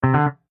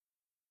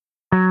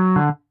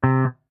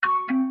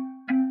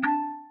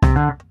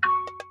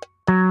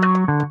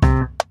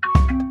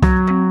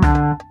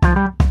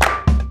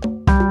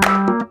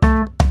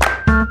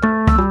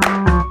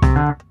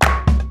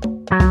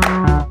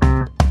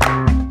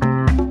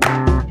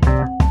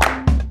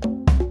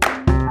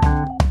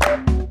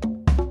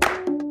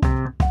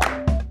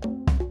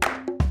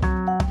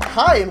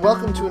Hi, and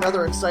welcome to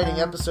another exciting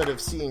episode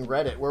of Seeing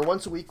Reddit, where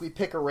once a week we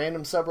pick a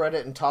random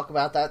subreddit and talk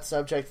about that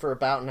subject for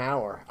about an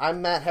hour.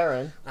 I'm Matt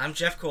Herron. I'm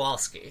Jeff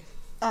Kowalski.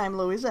 I'm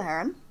Louisa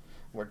Herron.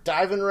 We're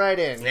diving right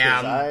in.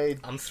 Yeah,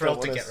 I'm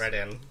thrilled to get right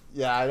in.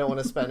 Yeah, I don't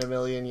want to spend a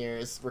million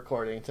years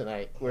recording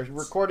tonight. We're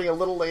recording a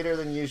little later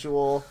than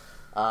usual,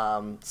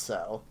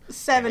 so...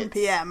 7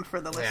 p.m.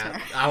 for the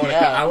listener.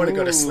 I want to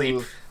go to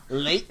sleep.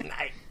 Late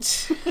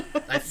night.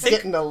 I think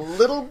getting a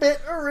little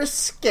bit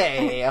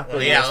risque.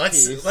 Well, yeah,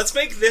 let's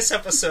make this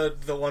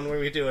episode the one where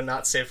we do a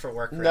not safe for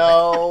work.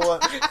 No,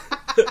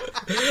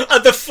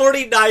 the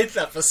 49th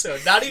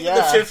episode, not even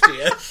the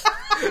 50th.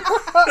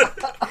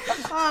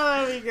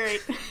 Oh, that'd be great.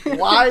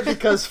 Why?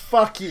 Because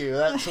fuck you.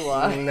 That's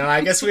why. No,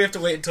 I guess we have to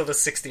wait until the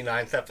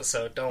 69th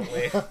episode, don't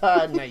we?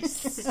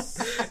 Nice.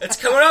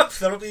 It's coming up.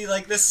 That'll be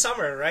like this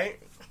summer, right?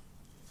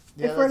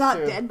 Yeah, if we're not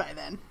true. dead by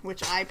then,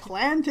 which I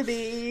plan to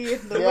be.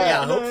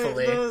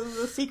 Hopefully.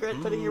 The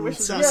secret, putting your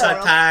wishes out.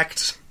 Suicide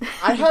pact.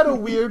 I had a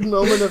weird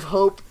moment of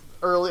hope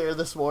earlier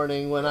this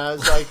morning when I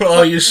was like...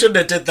 Oh, you shouldn't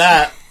have did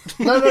that.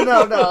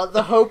 No.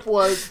 The hope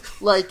was,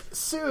 like,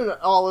 soon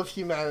all of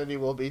humanity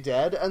will be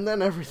dead, and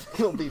then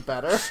everything will be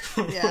better.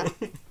 Yeah.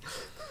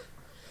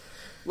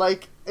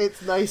 Like,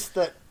 it's nice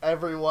that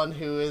everyone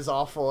who is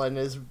awful and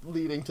is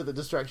leading to the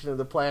destruction of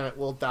the planet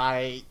will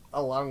die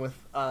along with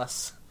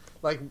us.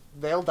 Like,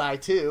 they'll die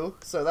too,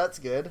 so that's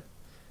good.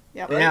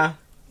 Yep. Yeah,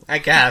 I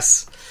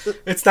guess.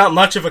 It's not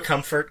much of a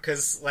comfort,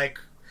 because, like,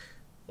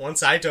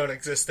 once I don't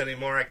exist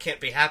anymore, I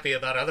can't be happy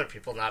about other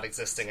people not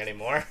existing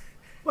anymore.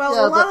 Well,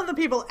 Yeah, a lot of the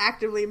people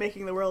actively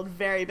making the world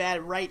very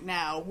bad right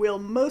now will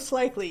most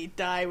likely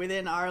die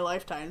within our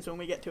lifetimes when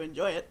we get to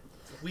enjoy it.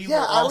 We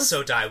will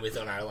also die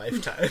within our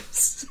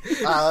lifetimes.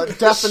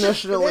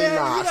 Definitionally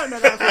not. You don't know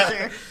that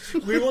for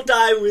sure. We will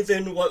die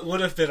within what would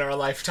have been our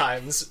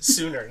lifetimes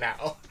sooner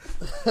now.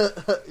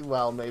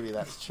 Well, maybe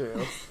that's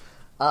true.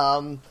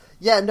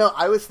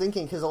 I was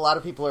thinking, because a lot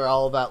of people are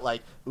all about,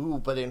 like,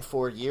 but in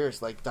 4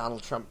 years, like,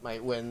 Donald Trump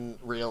might win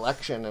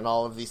re-election and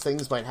all of these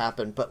things might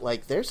happen, but,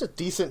 like, there's a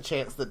decent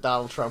chance that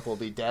Donald Trump will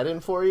be dead in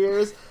 4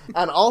 years,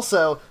 and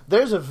also,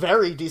 there's a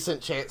very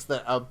decent chance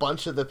that a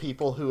bunch of the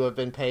people who have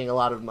been paying a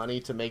lot of money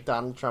to make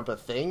Donald Trump a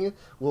thing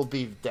will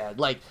be dead.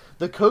 Like,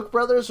 the Koch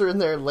brothers are in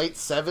their late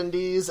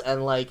 70s,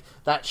 and, like,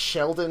 that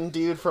Sheldon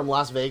dude from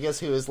Las Vegas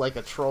who is, like,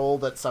 a troll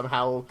that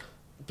somehow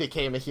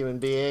became a human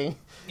being.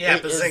 Yeah,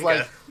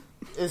 Bazinga.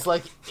 Is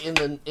like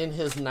in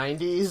his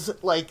 90s.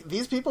 Like,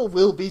 these people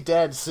will be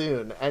dead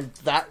soon, and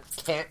that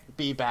can't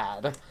be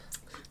bad.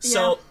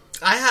 So,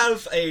 I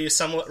have a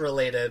somewhat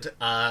related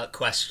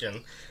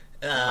question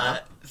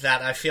that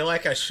I feel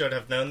like I should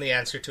have known the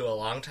answer to a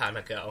long time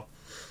ago.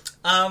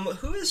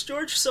 Who is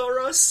George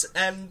Soros,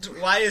 and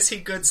why is he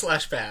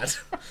good/bad?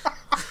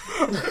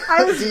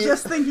 I was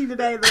just thinking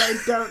today that I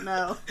don't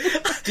know.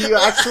 Do you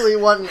actually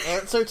want an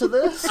answer to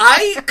this?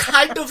 I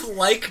kind of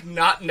like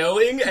not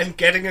knowing and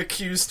getting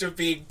accused of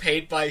being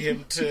paid by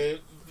him to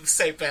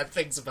say bad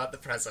things about the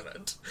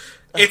president.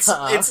 It's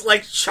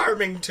like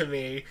charming to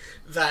me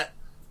that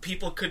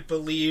people could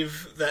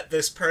believe that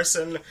this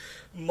person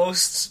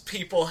most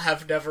people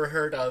have never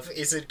heard of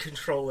is in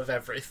control of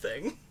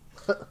everything.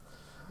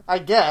 I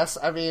guess.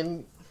 I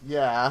mean,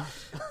 yeah.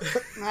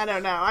 I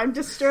don't know. I'm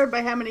disturbed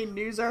by how many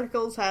news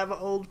articles have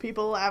old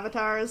people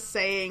avatars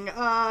saying,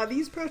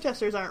 these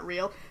protesters aren't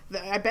real.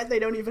 I bet they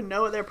don't even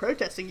know what they're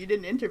protesting. You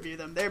didn't interview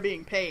them. They're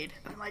being paid.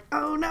 I'm like,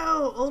 oh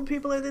no, old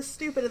people are this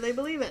stupid and they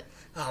believe it.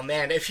 Oh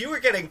man, if you were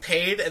getting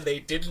paid and they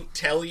didn't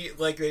tell you,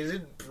 like, they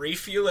didn't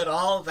brief you at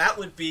all, that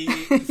would be,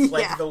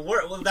 like, the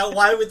worst. Well,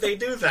 why would they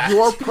do that?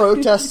 Your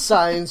protest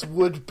signs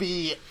would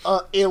be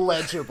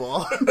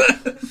illegible.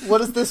 What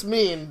does this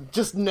mean?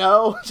 Just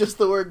no? Just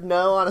the word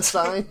no on a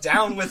sign?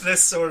 Down with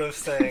this sort of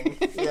thing.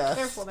 Yes,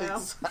 Careful now.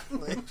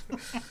 exactly.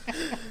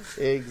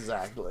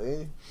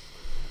 Exactly.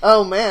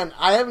 Oh man,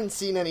 I haven't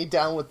seen any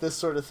down with this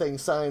sort of thing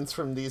signs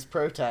from these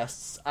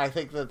protests. I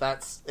think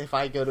that's, if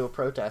I go to a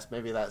protest,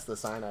 maybe that's the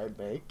sign I'd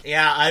make.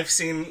 Yeah, I've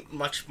seen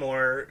much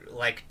more,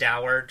 like,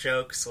 dour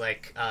jokes,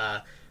 like,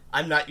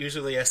 I'm not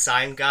usually a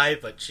sign guy,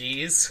 but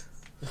geez.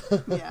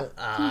 Yeah.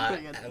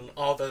 And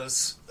all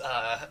those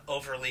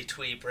overly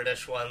twee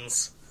British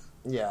ones.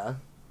 Yeah.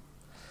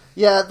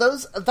 Yeah,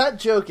 that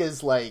joke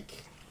is, like,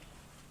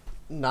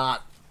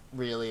 not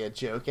really a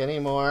joke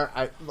anymore.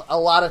 A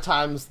lot of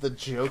times the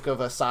joke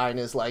of a sign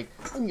is like,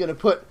 I'm gonna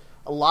put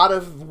a lot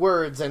of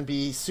words and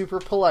be super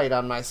polite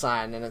on my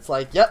sign, and it's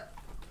like, yep,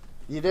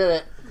 you did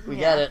it, we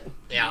get it.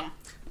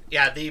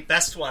 Yeah, the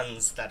best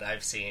ones that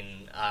I've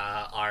seen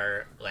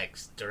are, like,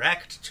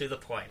 direct to the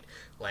point.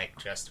 like,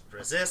 just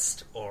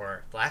resist,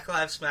 or Black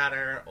Lives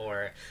Matter,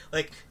 or,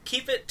 like,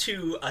 keep it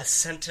to a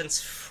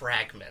sentence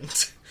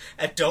fragment.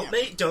 And don't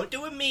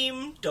do a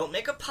meme, don't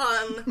make a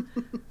pun,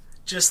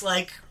 just,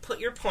 like, put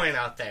your point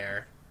out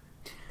there.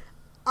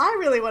 I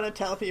really want to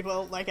tell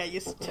people, like I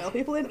used to tell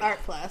people in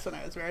art class when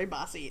I was very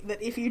bossy,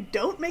 that if you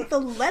don't make the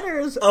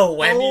letters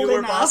when bold you were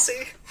enough,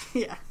 bossy?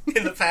 Yeah.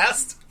 In the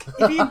past?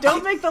 If you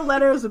don't make the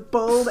letters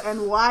bold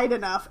and wide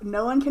enough,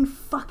 no one can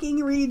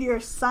fucking read your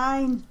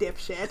sign,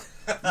 dipshit.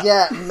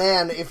 Yeah,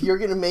 man, if you're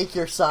gonna make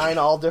your sign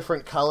all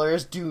different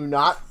colors, do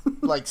not,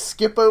 like,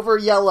 skip over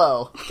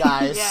yellow,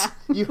 guys. Yeah.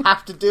 You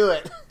have to do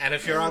it. And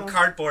if you're on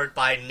cardboard,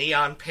 buy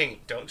neon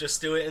pink. Don't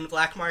just do it in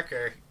black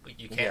marker.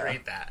 You can't Yeah.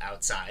 read that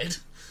outside.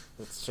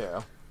 It's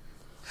true.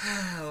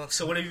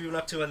 So what have you been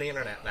up to on the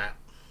internet, Matt?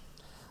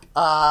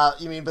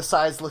 You mean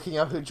besides looking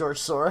up who George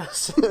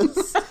Soros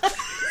is?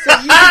 So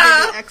you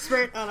can be the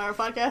expert on our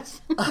podcast?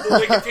 The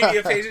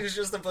Wikipedia page is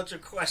just a bunch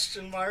of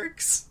question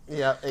marks.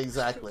 Yeah,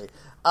 exactly.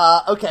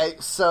 Okay,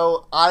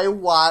 so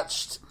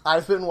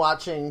I've been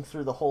watching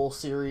through the whole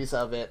series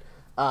of it,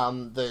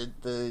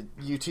 the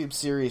YouTube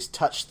series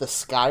Touch the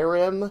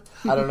Skyrim.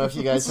 I don't know if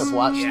you guys have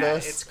watched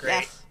this. It's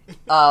great.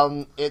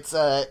 It's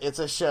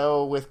a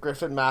show with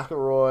Griffin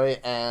McElroy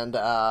and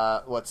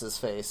what's his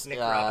face? Nick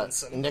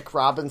Robinson. Nick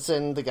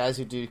Robinson, the guys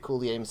who do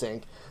Cool Games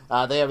Inc.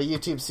 They have a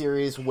YouTube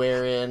series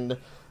wherein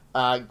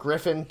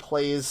Griffin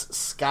plays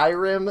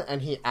Skyrim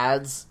and he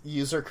adds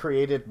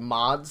user-created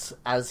mods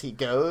as he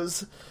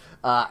goes.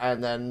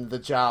 And then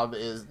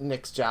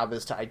Nick's job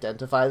is to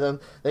identify them.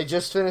 They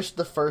just finished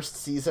the first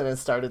season and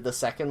started the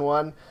second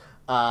one.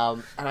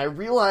 And I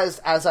realized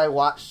as I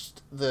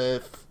watched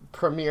the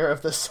premiere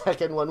of the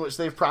second one, which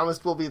they've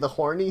promised will be the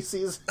horny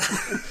season,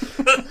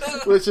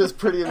 which is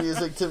pretty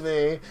amusing to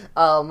me,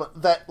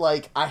 that,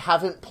 like, I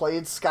haven't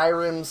played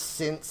Skyrim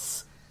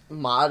since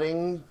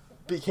modding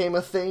became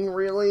a thing,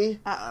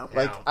 really. Uh-oh.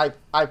 Like,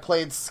 I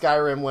played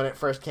Skyrim when it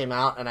first came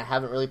out, and I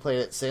haven't really played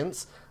it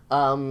since.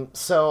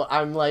 So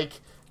I'm,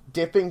 like,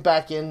 dipping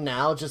back in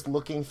now, just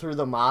looking through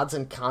the mods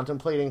and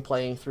contemplating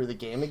playing through the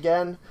game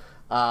again.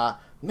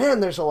 Man,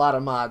 there's a lot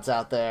of mods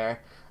out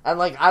there. And,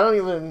 like, I don't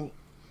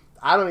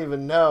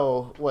even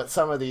know what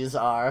some of these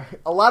are.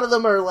 A lot of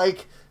them are,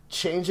 like,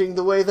 changing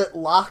the way that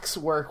locks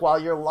work while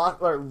you're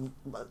or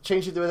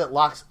changing the way that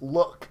locks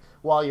look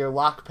while you're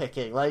lock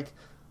picking. Like,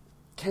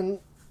 can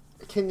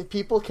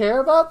people care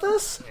about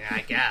this? Yeah,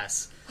 I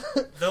guess.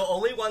 The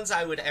only ones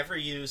I would ever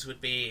use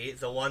would be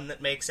the one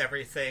that makes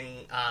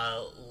everything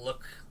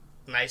look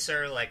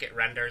nicer, like it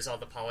renders all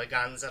the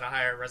polygons at a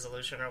higher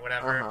resolution or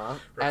whatever.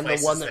 And the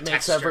one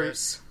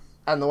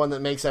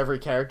that makes every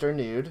character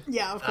nude.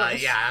 Yeah, of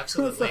course. Yeah,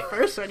 absolutely. That's the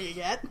first one you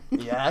get.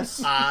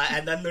 Yes.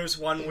 And then there's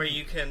one where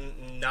you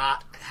can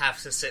not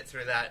have to sit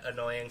through that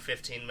annoying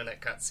 15-minute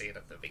cutscene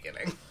at the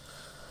beginning.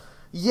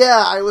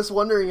 Yeah, I was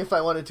wondering if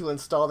I wanted to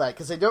install that,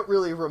 because I don't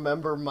really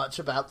remember much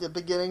about the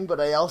beginning, but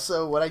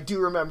what I do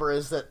remember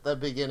is that the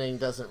beginning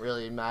doesn't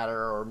really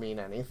matter or mean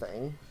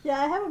anything.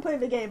 Yeah, I haven't played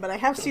the game, but I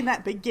have seen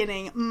that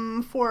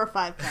beginning 4 or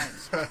 5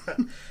 times.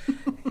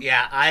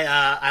 Yeah,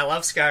 I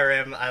love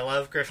Skyrim. I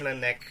love Griffin and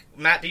Nick.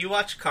 Matt, do you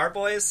watch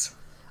Carboys?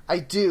 I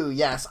do,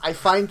 yes. I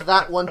find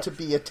that one to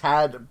be a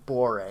tad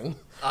boring.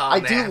 Oh,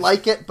 I do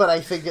like it, but I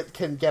think it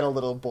can get a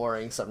little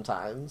boring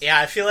sometimes. Yeah,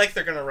 I feel like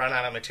they're going to run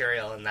out of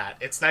material in that.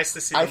 It's nice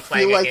to see them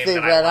playing a game I feel like they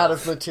ran out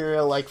of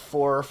material like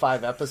 4 or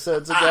 5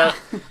 episodes ago.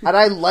 And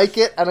I like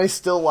it, and I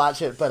still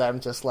watch it, but I'm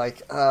just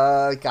like,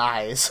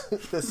 guys,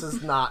 this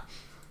is not...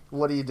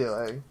 What are you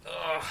doing?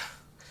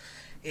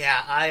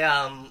 Yeah,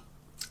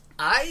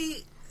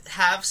 I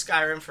have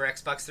Skyrim for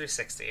Xbox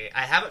 360.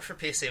 I have it for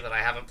PC, but I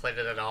haven't played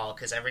it at all,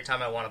 because every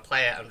time I want to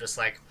play it, I'm just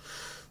like...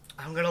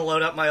 I'm gonna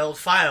load up my old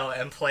file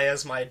and play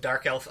as my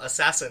Dark Elf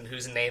assassin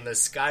whose name is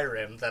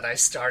Skyrim that I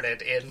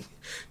started in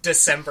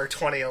December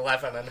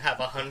 2011 and have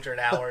 100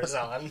 hours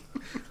on.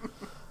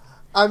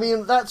 I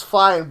mean, that's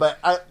fine, but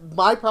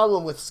my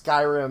problem with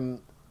Skyrim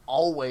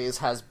always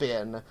has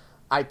been,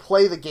 I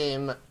play the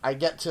game, I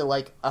get to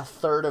like a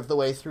third of the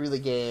way through the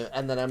game,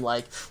 and then I'm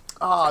like,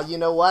 oh, you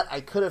know what? I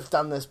could have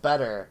done this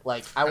better.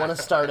 Like, I want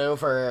to start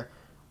over...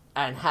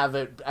 and have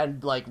it,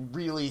 and, like,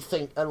 really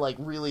think, and, like,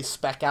 really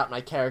spec out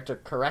my character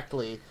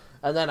correctly,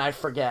 and then I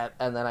forget,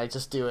 and then I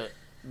just do it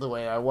the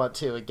way I want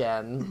to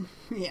again.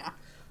 Yeah.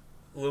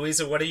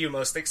 Louisa, what are you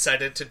most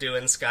excited to do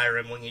in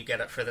Skyrim when you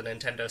get it for the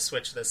Nintendo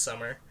Switch this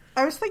summer?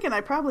 I was thinking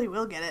I probably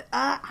will get it.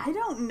 I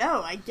don't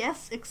know. I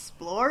guess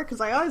explore,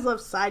 because I always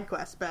love side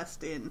quests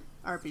best in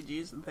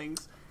RPGs and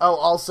things. Oh,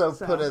 also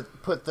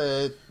put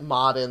the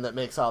mod in that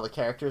makes all the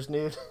characters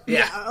nude.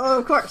 Yeah. Oh,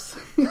 of course.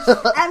 And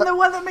the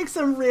one that makes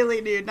them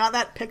really nude, not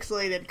that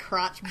pixelated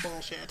crotch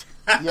bullshit.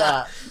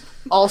 Yeah.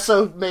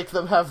 Also make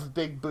them have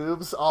big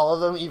boobs, all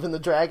of them, even the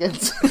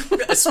dragons.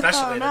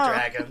 Especially the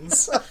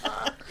dragons.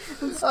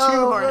 It's too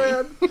horny.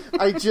 Man.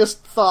 I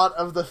just thought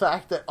of the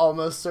fact that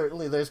almost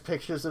certainly there's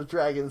pictures of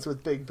dragons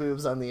with big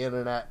boobs on the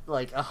internet.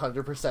 Like,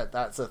 100%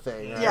 that's a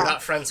thing, right? You're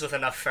not friends with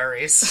enough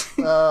furries.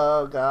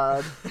 Oh,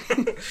 God.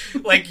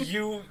 Like,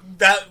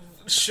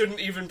 shouldn't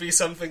even be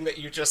something that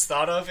you just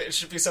thought of. It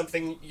should be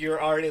something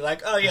you're already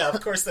like, oh yeah,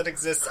 of course that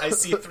exists. I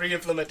see 3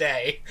 of them a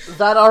day.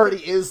 That already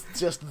is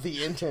just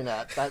the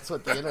internet. That's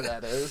what the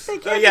internet is. They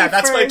can't yeah, be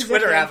that's my furries if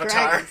Twitter they're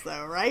avatar. dragons,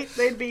 though, right?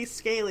 They'd be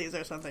scalies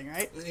or something,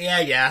 right?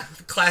 Yeah.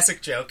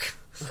 Classic joke.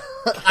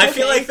 I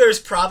feel like there's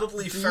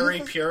probably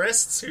furry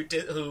purists who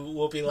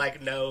will be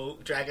like, no,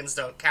 dragons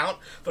don't count.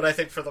 But I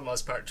think for the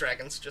most part,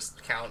 dragons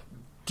just count.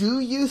 Do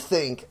you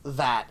think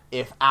that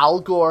if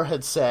Al Gore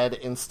had said,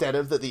 instead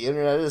of that the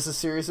internet is a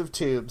series of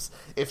tubes,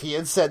 if he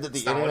had said that the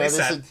internet is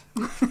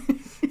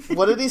a...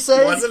 What did he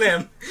say? It wasn't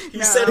him.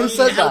 He said Who he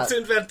said helped that?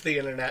 invent the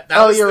internet.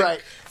 You're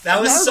right. That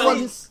was That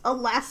was some... an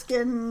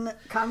Alaskan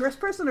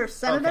congressperson or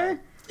senator. Okay.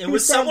 It who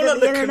was said someone that on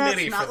the internet's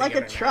committee not for the like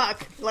a internet.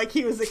 truck. Like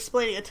he was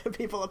explaining it to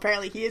people.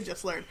 Apparently, he had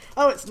just learned.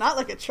 Oh, it's not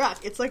like a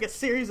truck. It's like a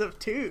series of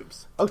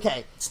tubes.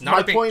 Okay. It's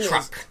not a big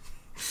truck.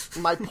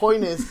 My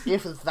point is,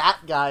 if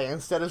that guy,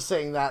 instead of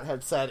saying that,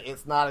 had said,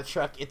 it's not a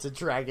truck, it's a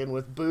dragon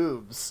with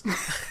boobs,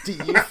 do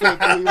you think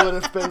we would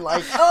have been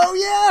like, oh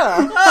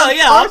yeah! Oh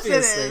yeah, Of course it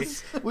obviously.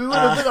 is. We would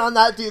have been on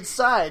that dude's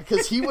side,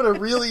 because he would have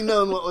really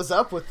known what was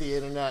up with the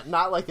internet,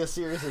 not like a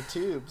series of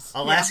tubes.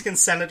 Alaskan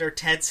Senator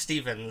Ted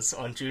Stevens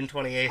on June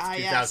 28th, Ah,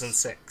 yes.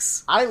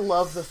 2006. I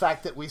love the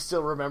fact that we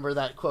still remember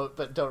that quote,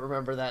 but don't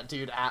remember that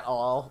dude at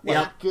all.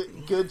 Like, Yep.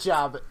 good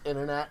job,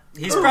 internet.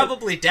 He's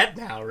probably dead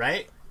now,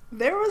 right?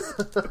 There was,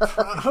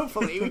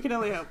 hopefully, we can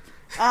only hope.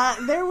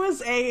 There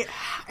was I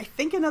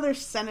think another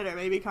senator,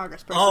 maybe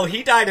congressperson. Oh,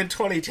 he died in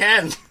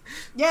 2010.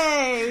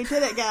 Yay, we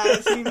did it,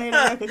 guys. We made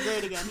America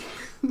great again.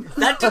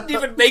 That didn't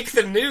even make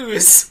the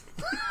news.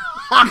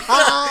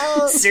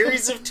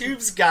 Series of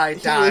tubes guy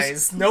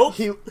dies. Nope.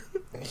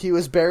 He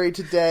was buried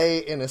today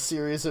in a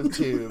series of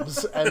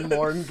tubes and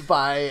mourned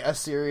by a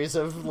series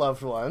of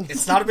loved ones.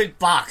 It's not a big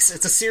box.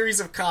 It's a series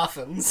of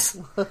coffins.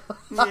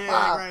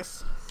 Yeah,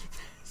 gross.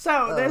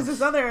 So, there's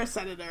this other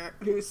senator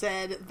who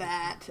said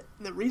that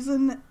the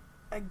reason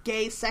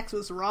gay sex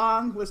was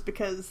wrong was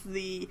because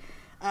the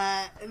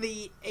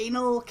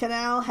anal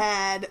canal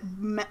had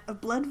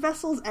blood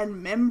vessels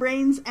and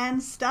membranes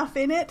and stuff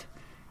in it.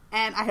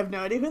 And I have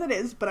no idea who that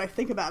is, but I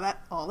think about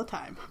that all the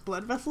time.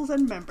 Blood vessels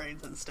and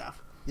membranes and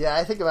stuff. Yeah,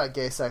 I think about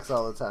gay sex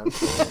all the time.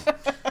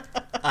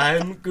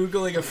 I'm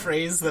Googling a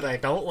phrase that I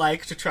don't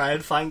like to try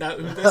and find out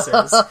who this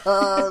is.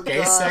 Oh, Gay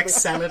God. sex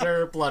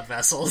senator blood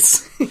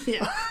vessels.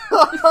 Yeah.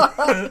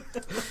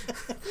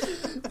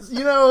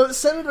 You know,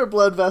 Senator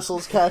Blood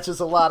Vessels catches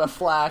a lot of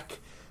flack,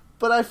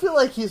 but I feel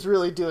like he's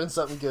really doing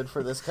something good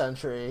for this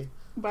country.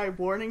 By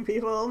warning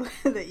people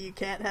that you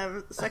can't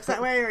have sex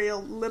that way or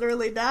you'll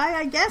literally die,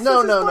 I guess? No.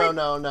 is his point?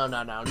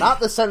 Not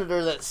the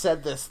senator that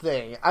said this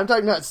thing. I'm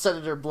talking about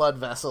Senator Blood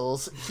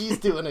Vessels. He's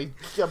doing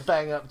a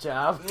bang-up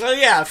job. Oh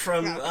yeah,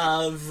 from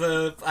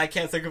I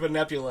can't think of a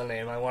nebula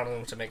name. I wanted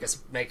them to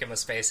make him a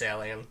space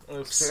alien.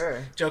 Oops.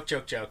 Sure.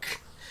 Joke.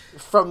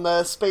 From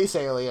the Space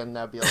Alien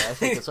Nebula, I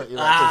think is what you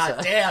like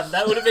to say. Damn,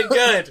 that would have been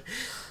good.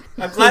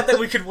 I'm glad that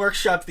we could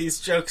workshop these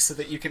jokes so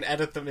that you can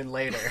edit them in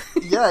later.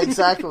 Yeah,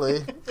 exactly.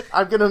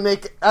 I'm going to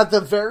make, at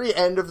the very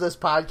end of this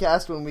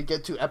podcast, when we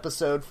get to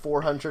episode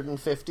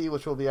 450,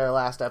 which will be our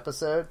last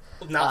episode.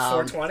 Not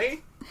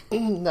 420?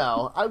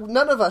 No,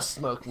 none of us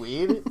smoke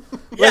weed.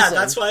 Yeah, Listen,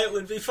 that's why it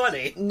would be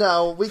funny.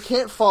 No, we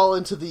can't fall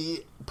into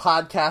the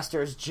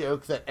podcaster's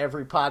joke that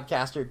every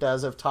podcaster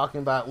does of talking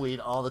about weed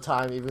all the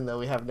time, even though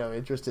we have no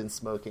interest in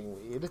smoking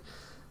weed.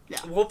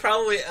 We'll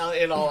probably,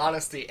 in all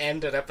honesty,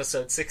 end at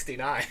episode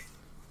 69.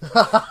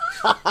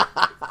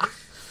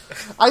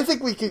 I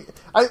think we could.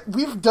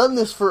 We've done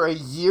this for a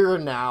year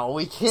now.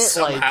 We can't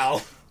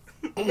Somehow.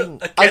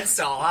 Against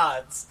all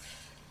odds.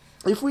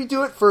 if we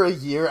do it for a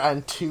year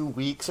and 2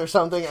 weeks or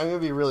something, I'm gonna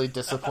be really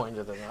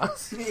disappointed in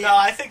us. No,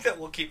 I think that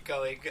we'll keep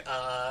going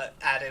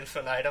ad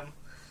infinitum.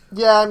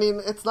 Yeah, I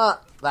mean it's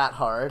not that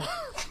hard.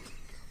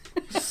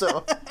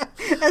 So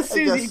As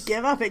soon as guess- you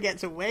give up, it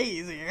gets way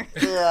easier.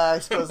 yeah, I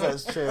suppose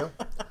that's true.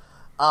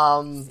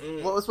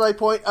 What was my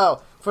point?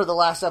 Oh, for the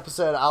last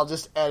episode, I'll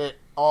just edit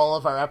all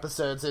of our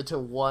episodes into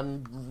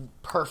one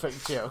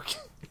perfect joke.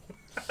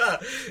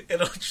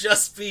 It'll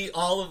just be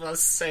all of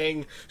us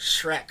saying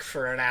Shrek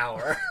for an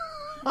hour.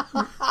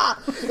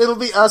 It'll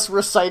be us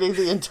reciting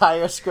the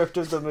entire script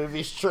of the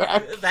movie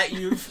Shrek. That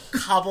you've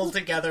cobbled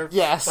together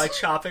Yes. by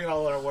chopping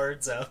all our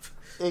words up.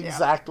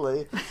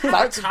 Exactly.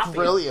 That's Copy of the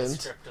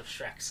brilliant. script of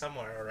Shrek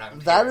somewhere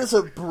around That here. is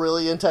a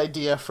brilliant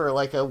idea for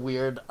like a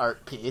weird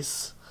art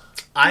piece.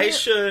 I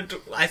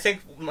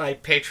think my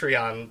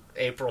Patreon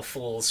April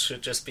Fools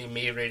should just be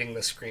me reading the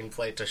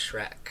screenplay to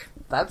Shrek.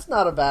 That's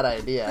not a bad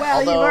idea. Well,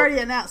 Although, you've already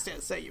announced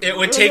it, so you It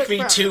would ruined take me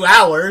forever. 2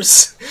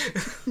 hours.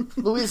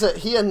 Louisa,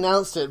 he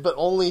announced it, but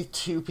only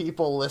 2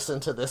 people listen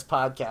to this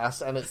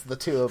podcast, and it's the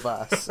 2 of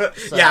us. So-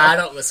 Yeah, I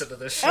don't listen to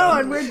this show. Oh,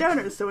 and we're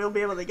donors, so we'll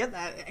be able to get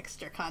that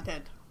extra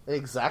content.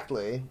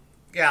 Exactly.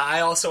 Yeah, I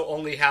also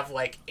only have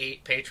like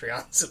 8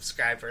 Patreon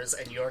subscribers,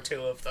 and you're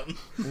 2 of them.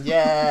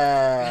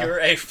 Yeah. You're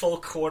a full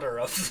quarter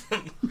of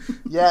them.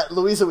 Yeah,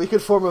 Louisa, we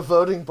could form a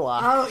voting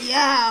block. Oh,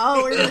 yeah.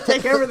 Oh, we're going to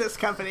take over this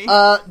company.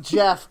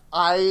 Jeff,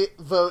 I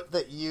vote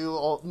that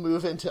you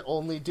move into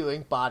only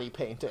doing body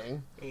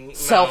painting. No.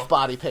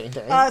 Self-body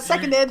painting.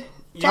 Seconded.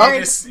 You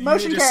Carried. need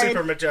Motion a carried.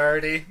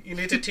 supermajority. You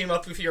need to team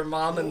up with your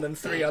mom and then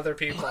 3 other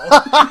people.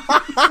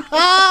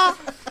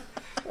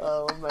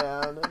 Oh,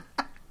 man.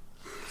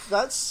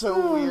 That's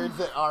so weird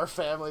that our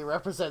family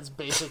represents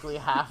basically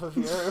half of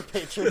your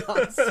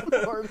Patreon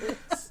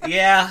supporters.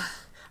 Yeah.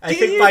 I Do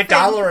think you by think-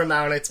 dollar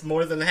amount, it's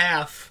more than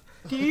half.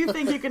 Do you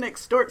think you can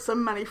extort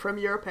some money from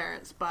your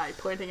parents by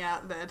pointing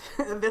out that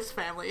this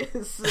family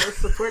is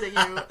supporting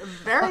you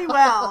very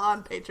well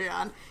on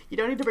Patreon? You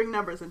don't need to bring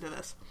numbers into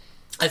this.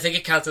 I think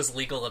it counts as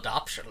legal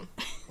adoption.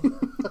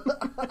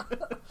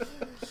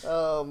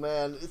 Oh,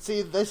 man.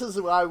 See, this is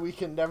why we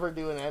can never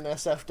do an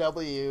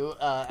NSFW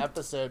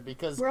episode,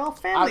 because We're all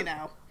family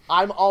now.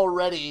 I'm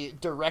already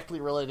directly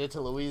related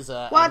to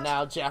Louisa, What? and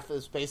now Jeff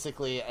is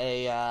basically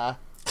an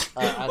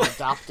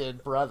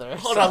adopted brother.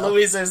 Hold on,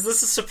 Louisa, is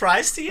this a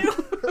surprise to you?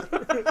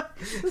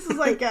 This is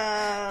like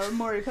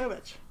Maury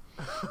Povich.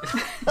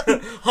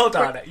 Hold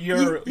on,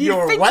 you're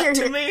think what you're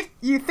to here- me?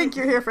 You think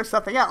you're here for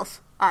something else,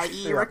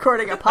 i.e.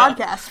 recording a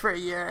podcast for a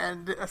year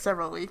and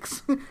several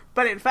weeks.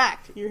 But in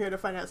fact, you're here to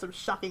find out some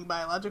shocking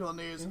biological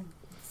news.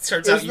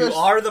 Turns Is out you there-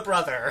 are the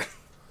brother.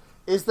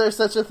 Is there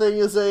such a thing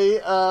as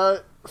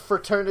a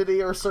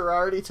fraternity or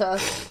sorority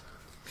test?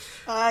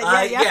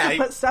 Yeah, you have yeah. to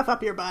put stuff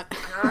up your butt.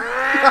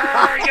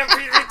 You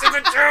beat me to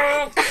the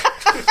joke!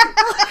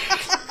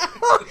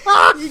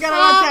 You gotta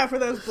watch out for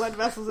those blood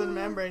vessels and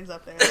membranes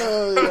up there.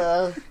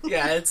 Oh, yeah.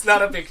 Yeah, it's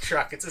not a big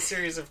truck, it's a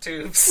series of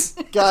tubes.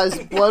 Guys,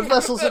 blood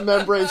vessels and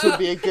membranes would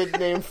be a good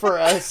name for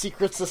a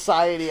secret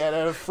society at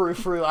a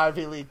frou-frou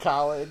Ivy League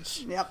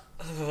college. Yep.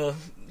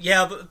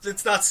 Yeah, but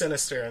it's not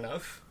sinister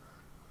enough.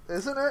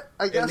 Isn't it?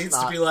 I guess needs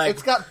not. to be like,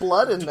 it's got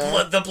blood in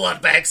there. The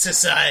Blood Bag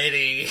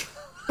Society.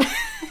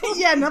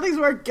 Yeah, nothing's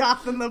more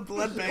goth than the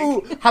blood bank.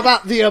 Ooh, how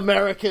about the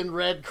American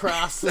Red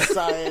Cross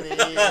Society?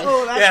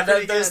 Oh, that's Yeah,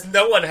 pretty there's good.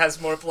 no one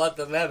has more blood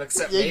than them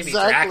except maybe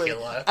Exactly.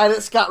 Dracula. And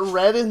it's got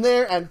red in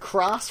there and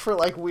cross for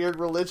like weird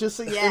religious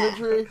Yeah.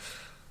 imagery.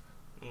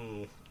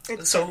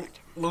 It's So, perfect.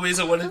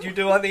 Louisa, what did you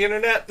do on the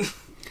internet?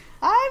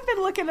 I've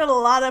been looking at a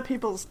lot of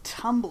people's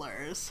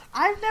Tumblrs.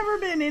 I've never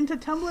been into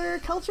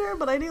Tumblr culture,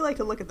 but I do like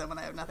to look at them when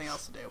I have nothing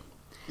else to do.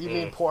 You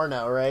mean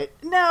porno, right?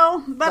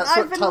 No, but That's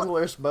I've what been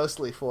Tumblr's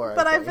mostly for.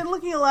 but I I've think. been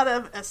looking at a lot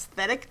of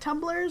aesthetic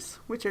Tumblrs,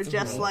 which are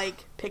just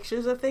like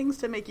pictures of things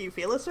to make you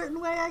feel a certain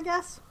way, I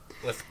guess.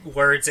 With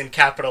words in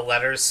capital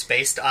letters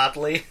spaced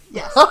oddly.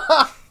 Yes.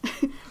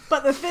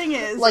 But the thing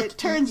is, like it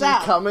turns E.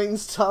 out...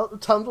 Cummings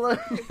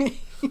Tumblr.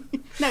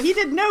 No, he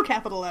did no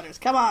capital letters.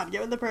 Come on,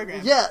 get with the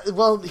program. Yeah,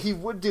 well, he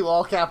would do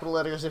all capital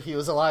letters if he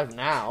was alive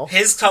now.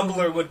 His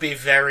Tumblr would be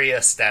very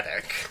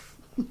aesthetic.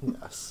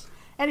 Yes.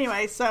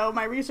 Anyway, so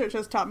my research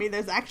has taught me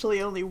there's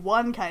actually only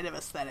one kind of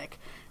aesthetic,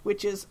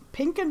 which is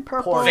pink and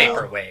purple... Porno.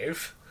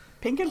 Vaporwave.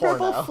 Pink and Porno.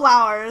 purple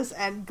flowers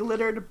and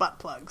glittered butt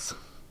plugs.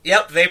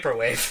 Yep,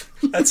 Vaporwave.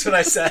 That's what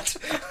I said.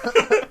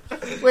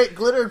 Wait,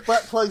 glittered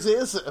butt plugs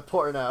is a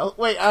porno.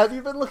 Wait, have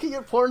you been looking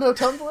at porno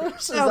Tumblrs?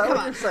 Is No, that come what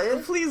on. you're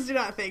saying? Please do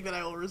not think that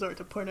I will resort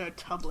to porno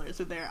Tumblrs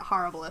with their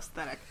horrible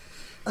aesthetic.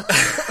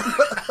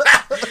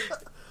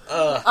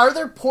 Are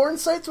there porn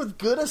sites with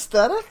good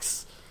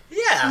aesthetics?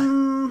 Yeah.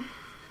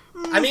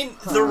 I mean,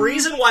 the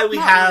reason why we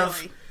Not have...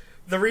 really.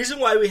 The reason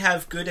why we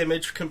have good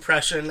image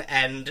compression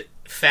and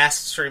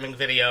fast streaming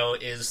video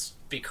is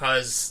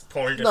because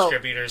porn No,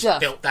 distributors Jeff.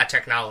 built that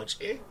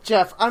technology.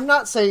 Jeff, I'm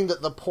not saying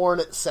that the porn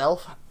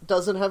itself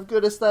doesn't have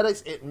good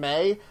aesthetics. It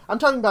may. I'm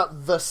talking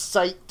about the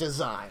site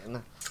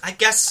design. I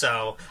guess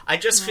so. I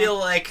just feel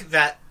like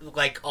that,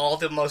 like, all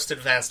the most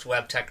advanced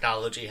web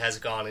technology has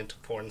gone into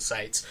porn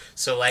sites.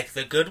 So, like,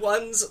 the good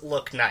ones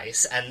look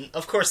nice, and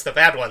of course the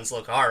bad ones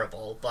look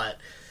horrible, but...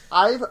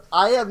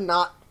 I have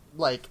not,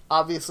 like,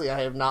 obviously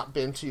I have not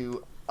been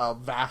to a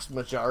vast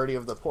majority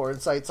of the porn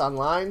sites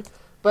online,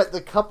 but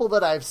the couple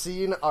that I've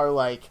seen are,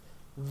 like,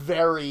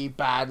 very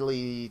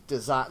badly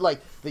designed.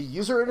 Like, the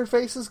user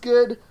interface is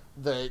good,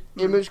 the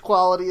image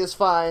quality is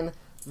fine,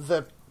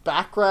 the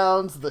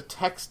backgrounds, the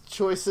text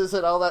choices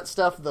and all that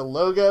stuff, the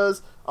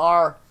logos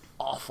are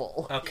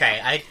awful. Okay,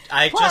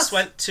 I Plus, just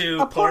went to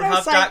a porno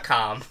site-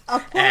 Pornhub.com, a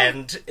porn-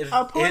 and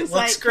A porn it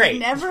looks site great. could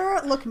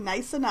never look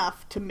nice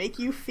enough to make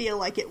you feel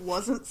like it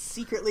wasn't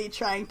secretly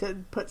trying to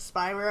put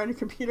spyware on your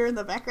computer in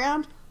the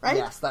background, right?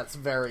 Yes, that's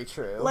very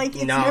true. Like,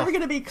 it's No. never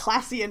going to be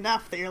classy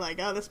enough that you're like,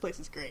 oh, this place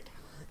is great.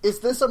 Is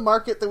this a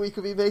market that we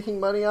could be making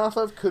money off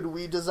of? Could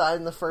we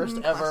design the first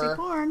Classy ever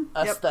porn.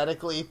 Yep.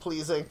 aesthetically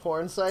pleasing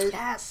porn site?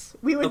 Yes.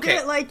 We would Okay.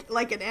 do it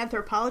like an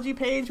anthropology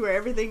page where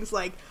everything's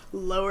like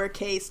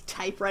lowercase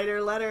typewriter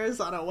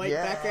letters on a white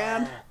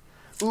background.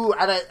 Ooh,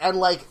 and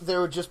like there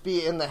would just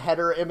be in the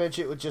header image,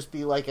 it would just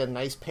be like a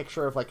nice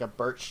picture of like a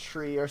birch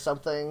tree or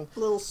something.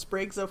 Little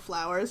sprigs of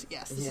flowers.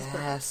 Yes, this is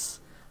perfect. Yes.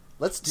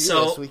 Let's do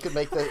So- this. We could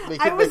make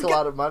I was make a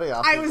lot of money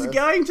off I of was this.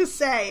 going to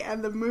say,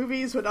 and the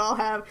movies would all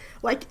have,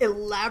 like,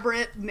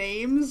 elaborate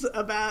names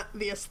about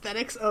the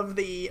aesthetics of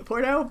the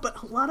porno,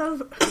 but a lot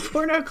of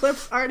porno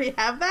clips already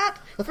have that,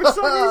 for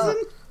some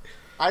reason.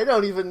 I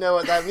don't even know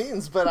what that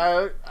means, but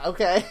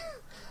okay.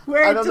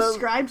 Where I it don't know.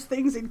 describes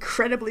things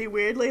incredibly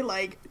weirdly,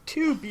 like,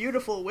 two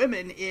beautiful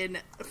women in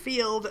a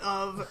field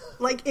of,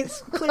 like,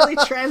 it's clearly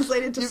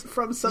translated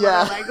from some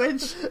Yeah. other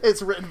language.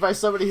 It's written by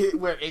somebody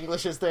where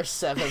English is their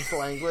 7th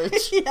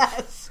language.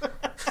 Yes.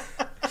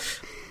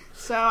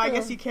 So I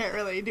guess you can't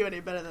really do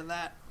any better than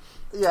that.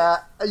 Yeah,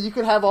 you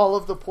could have all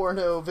of the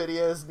porno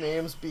videos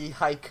names be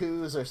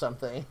haikus or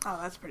something. Oh,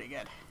 that's pretty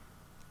good.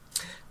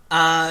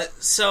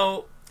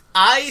 So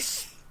I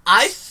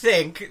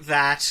think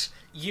that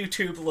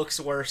YouTube looks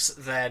worse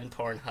than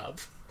Pornhub.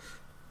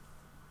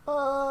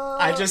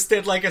 I just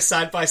did like a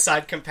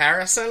side-by-side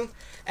comparison,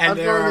 and I'm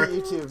there are...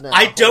 going to YouTube now.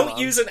 I Hold don't on.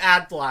 use an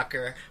ad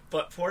blocker,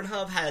 but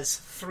Pornhub has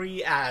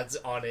 3 ads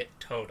on it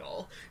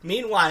total.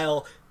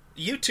 Meanwhile,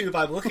 YouTube,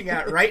 I'm looking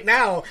at right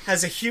now,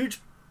 has a huge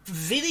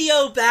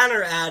video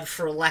banner ad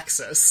for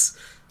Lexus.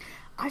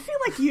 I feel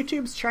like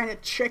YouTube's trying to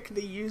trick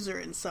the user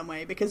in some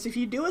way, because if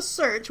you do a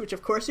search, which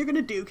of course you're going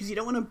to do because you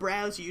don't want to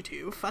browse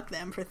YouTube, fuck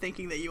them for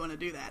thinking that you want to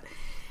do that.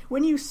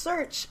 When you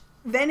search,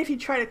 then if you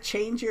try to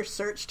change your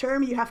search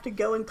term, you have to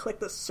go and click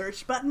the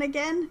search button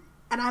again.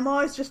 And I'm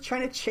always just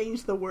trying to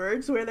change the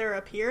words where they're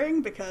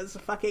appearing, because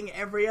fucking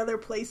every other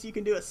place you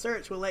can do a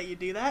search will let you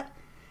do that.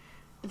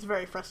 It's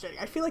very frustrating.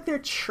 I feel like they're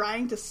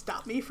trying to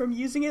stop me from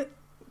using it,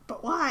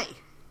 but why?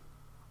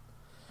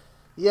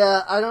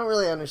 Yeah, I don't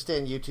really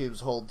understand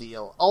YouTube's whole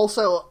deal.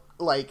 Also,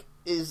 like,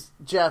 is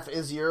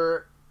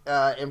your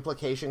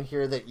implication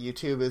here that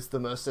YouTube is the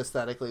most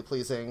aesthetically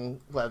pleasing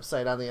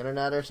website on the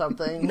internet or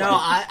something? No,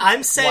 Like,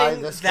 I'm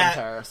saying this that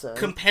comparison?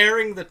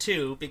 comparing the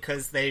two,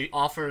 because they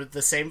offer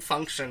the same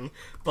function,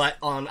 but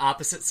on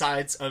opposite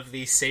sides of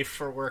the safe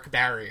for work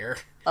barrier.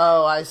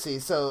 Oh, I see.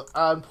 So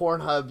on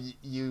Pornhub,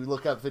 you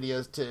look up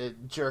videos to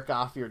jerk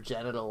off your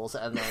genitals,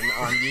 and then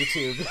on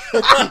YouTube,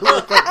 you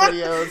look up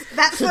videos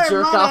That's to their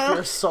jerk motto. off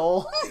your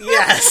soul.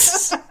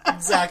 Yes,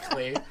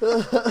 exactly.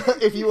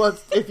 if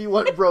you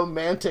want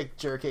romantic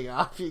jerking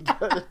off, you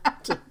go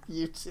to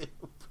YouTube.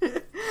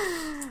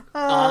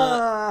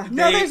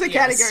 No, there's a yes.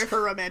 category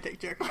for romantic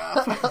jerking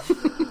off.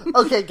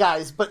 Okay,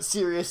 guys, but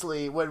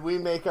seriously, when we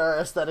make our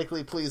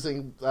aesthetically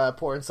pleasing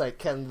porn site,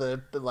 can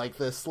the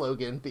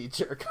slogan be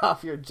 "jerk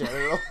off your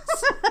genitals"?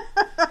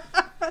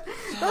 That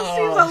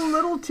seems a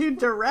little too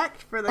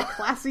direct for the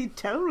classy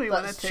tone we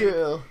want to That's take.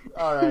 true.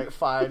 All right,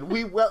 fine.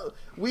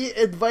 We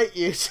invite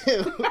you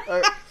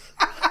to.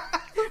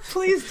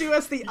 Please do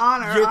us the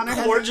honor. You're Honor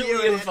has a cordially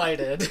you in it.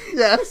 invited.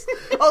 Yes.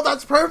 Oh,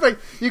 that's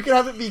perfect. You can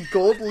have it be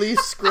gold leaf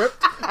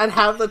script and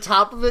have the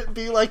top of it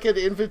be like an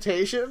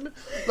invitation.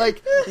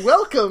 Like,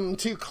 welcome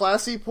to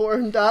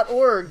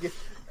classyporn.org.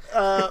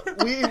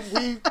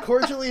 We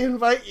cordially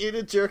invite you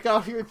to jerk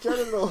off your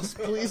genitals.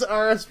 Please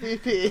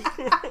RSVP.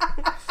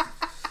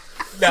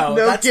 No,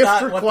 No that's gift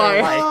not what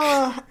required. they're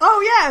like.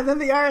 Oh yeah, then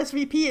the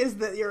RSVP is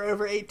that you're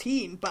over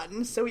 18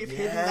 button, so we've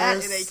hidden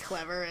that in a Yes.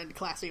 clever and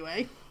classy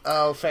way.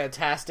 Oh,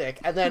 fantastic.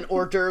 And then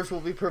hors d'oeuvres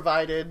will be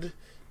provided,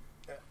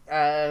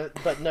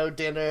 but no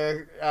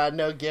dinner,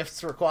 no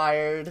gifts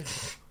required.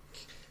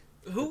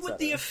 Who would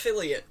the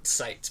affiliate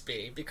sites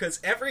be? Because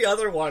every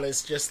other one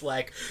is just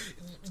like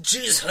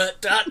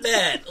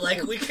jeezhut.net.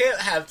 Like, we can't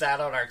have that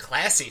on our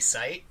classy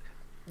site.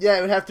 Yeah,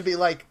 it would have to be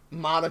like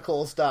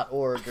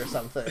monocles.org or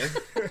something.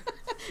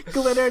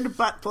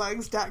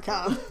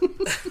 Glitteredbuttplugs.com.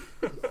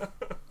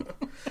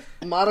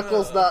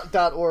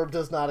 Monocles.org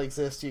does not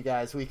exist, you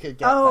guys. We could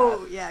get Oh,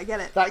 that. yeah, I get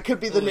it. That could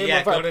be the Ooh, name yeah,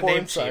 of go our to porn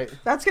Namecheap. site.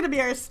 That's going to be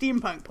our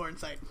steampunk porn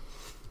site.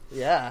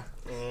 Yeah.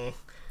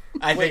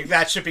 I think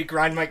that should be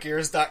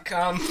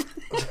grindmygears.com.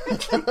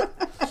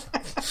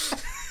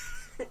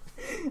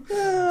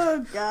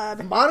 Oh,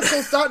 God.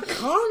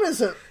 Monocles.com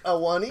isn't a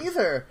one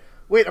either.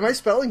 Wait, am I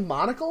spelling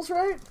monocles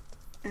right?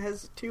 It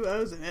has 2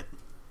 O's in it.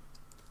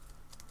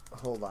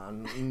 Hold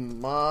on.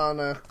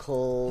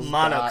 Monocles.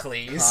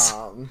 Monocles.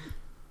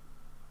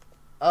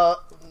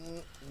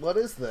 What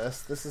is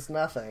this? This is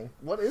nothing.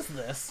 What is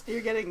this?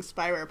 You're getting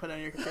spyware put on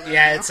your computer.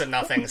 Yeah, now. it's a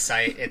nothing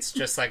site. It's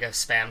just like a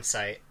spam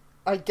site.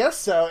 I guess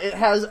so. It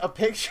has a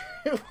picture.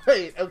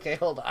 Wait, okay,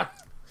 hold on.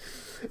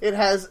 It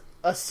has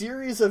a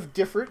series of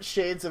different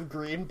shades of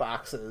green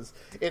boxes.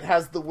 It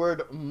has the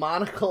word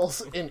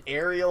monocles in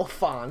Arial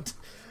font,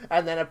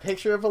 and then a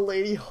picture of a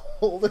lady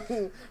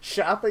holding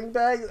shopping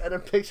bags, and a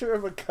picture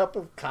of a cup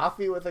of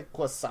coffee with a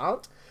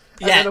croissant,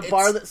 and Yeah, then a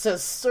bar that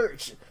says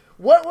search.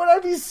 What would I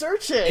be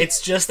searching?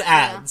 It's just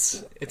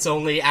ads. It's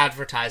only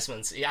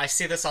advertisements. Yeah, I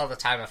see this all the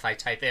time if I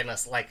type in a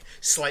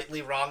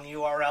slightly wrong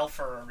URL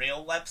for a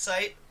real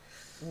website.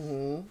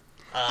 Mm-hmm.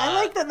 I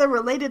like that the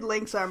related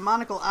links are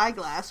Monocle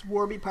Eyeglass,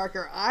 Warby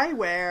Parker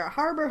Eyewear,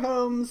 Harbor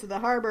Homes, the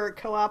Harbor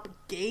Co-op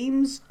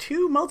Games,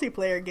 2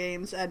 multiplayer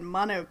games, and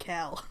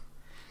Monocal.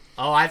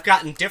 Oh, I've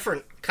gotten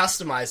different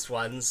customized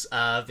ones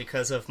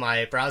because of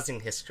my browsing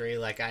history.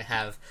 Like I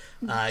have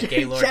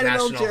Gaylord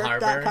National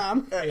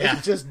Harbor. Yeah.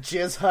 It's just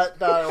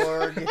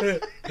jizzhut.org.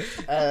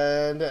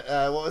 And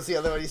what was the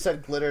other one you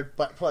said?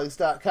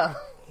 Glitteredbuttplugs.com.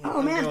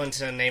 Oh, man. I'm going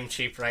to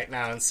Namecheap right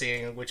now and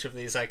seeing which of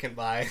these I can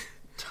buy.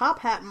 Top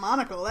Hat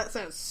Monocle. That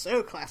sounds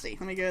so classy.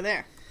 Let me go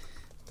there.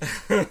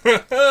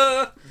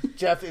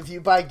 Jeff, if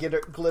you buy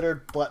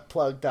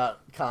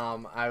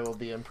glitteredbuttplug.com, I will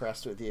be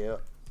impressed with you.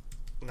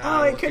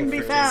 No, it couldn't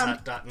be found.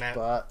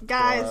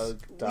 Guys.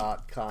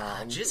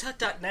 Buttplug.com.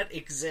 Jizzhut.net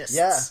exists.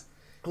 Yeah.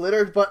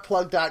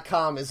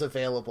 Glitteredbuttplug.com is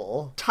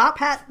available.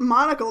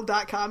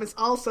 TopHatMonocle.com is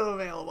also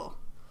available.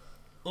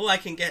 Oh, I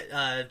can get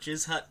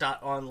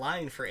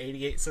jizzhut.online for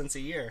 88 cents a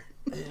year.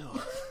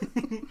 Ew.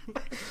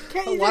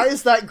 Why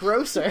is that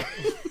grosser?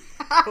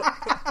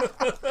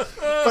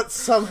 But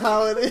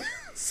somehow it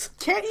is.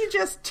 Can't you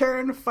just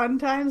turn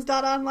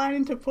funtimes.online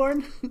into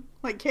porn?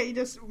 Like, can't you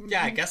just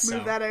I guess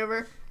move that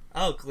over?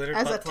 Oh,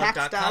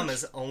 glitterbuttplug.com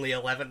is only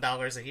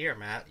 $11 a year,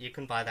 Matt. You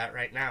can buy that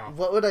right now.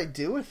 What would I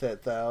do with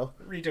it, though?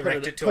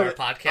 Redirect it to our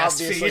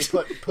podcast feed.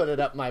 Put it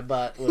up my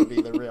butt would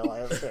be the real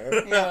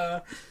answer.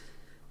 Yeah.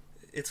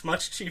 It's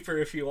much cheaper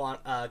if you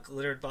want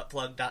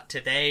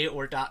glitteredbuttplug.today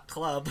or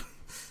 .club.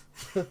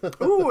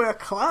 Ooh, a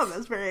club.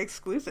 That's very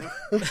exclusive.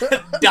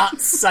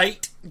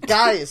 .site.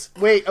 Guys,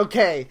 wait,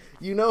 okay.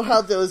 You know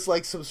how those,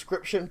 like,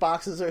 subscription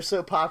boxes are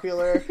so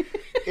popular?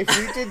 If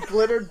we did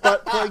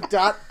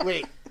glitteredbuttplug.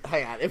 Wait,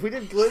 hang on. If we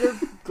did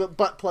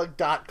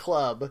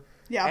glitteredbuttplug.club,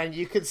 yeah, and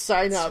you could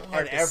sign up,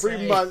 and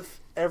every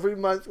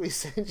month we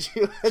send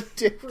you a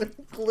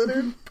different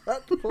glittered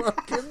butt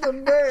plug in the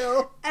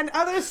mail. And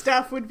other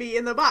stuff would be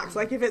in the box.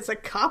 Like if it's a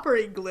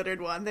coppery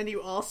glittered one, then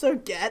you also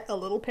get a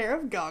little pair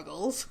of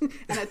goggles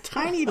and a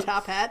tiny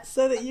top hat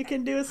so that you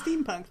can do a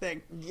steampunk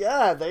thing.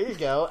 Yeah, there you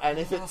go. And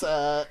if it's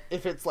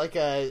like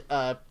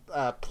a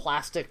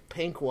plastic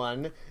pink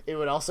one, it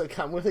would also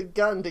come with a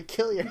gun to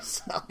kill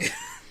yourself.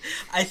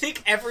 I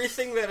think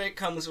everything that it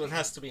comes with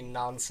has to be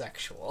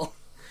non-sexual.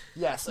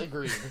 Yes,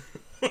 agreed.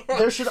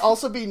 There should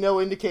also be no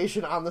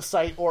indication on the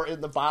site or in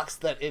the box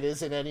that it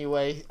is in any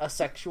way a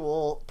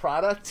sexual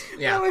product.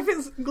 Yeah. Well, if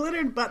it's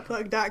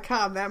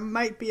glitteredbuttplug.com, that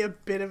might be a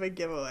bit of a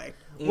giveaway.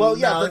 Well,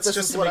 yeah, no, but it's this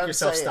just is to what make I'm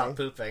yourself saying. stop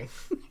pooping.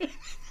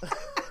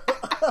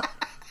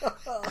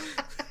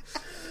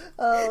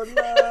 Oh,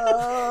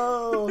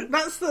 no.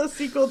 That's the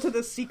sequel to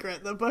The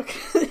Secret, the book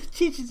that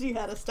teaches you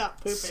how to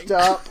stop pooping.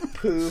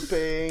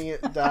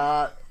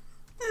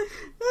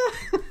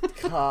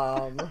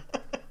 Stoppooping.com.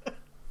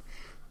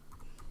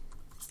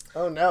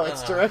 Oh no,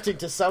 it's directing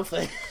to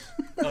something.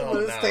 Oh,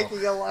 But it's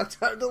taking a long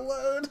time to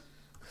load.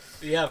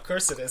 Yeah, of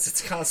course it is.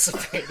 It's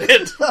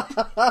constipated.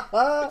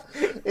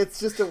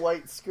 It's just a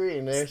white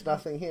screen. There's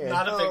nothing here.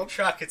 Not a big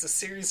truck. It's a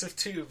series of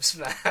tubes,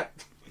 Matt.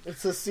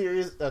 It's a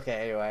series...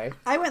 Okay, anyway.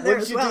 I went there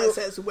What as did you well. do? It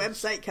says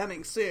website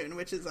coming soon,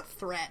 which is a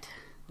threat.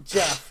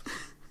 Jeff,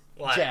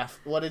 What?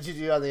 what did you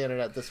do on the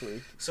internet this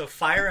week? So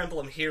Fire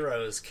Emblem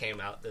Heroes came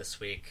out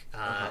this week.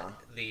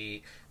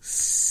 The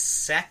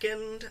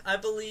second, I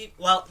believe...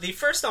 Well, the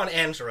first on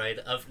Android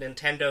of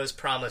Nintendo's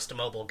promised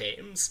mobile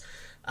games.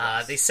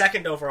 The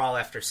second overall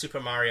after Super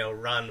Mario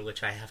Run,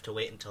 which I have to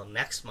wait until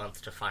next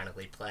month to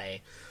finally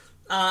play.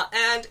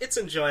 And it's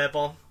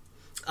enjoyable.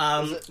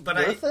 Is it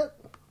worth it?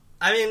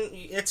 I mean,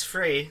 it's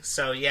free,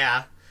 so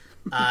yeah.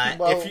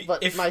 Well,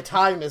 but my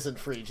time isn't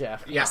free,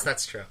 Jeff. Yes,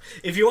 that's true.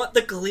 If you want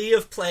the glee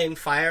of playing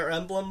Fire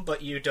Emblem,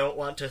 but you don't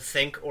want to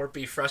think or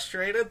be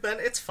frustrated, then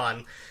it's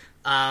fun.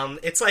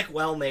 It's like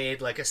well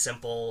made, like a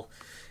simple...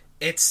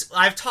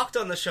 I've talked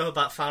on the show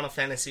about Final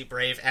Fantasy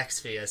Brave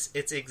Exvius.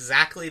 It's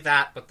exactly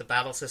that, but the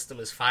battle system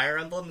is Fire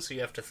Emblem, so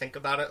you have to think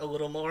about it a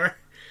little more.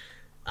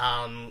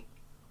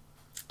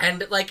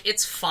 And, like,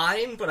 it's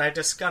fine, but I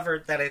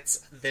discovered that it's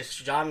this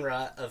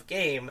genre of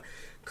game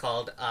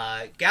called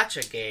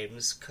gacha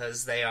games,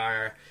 because they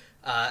are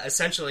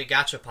essentially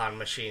gachapon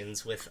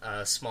machines with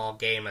a small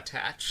game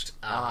attached.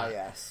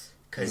 Yes.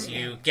 Because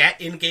you get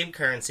in-game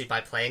currency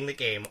by playing the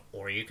game,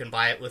 or you can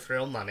buy it with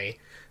real money.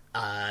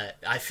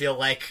 I feel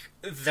like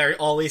they're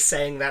always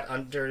saying that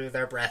under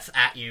their breath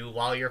at you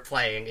while you're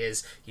playing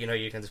is,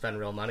 you can spend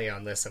real money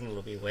on this and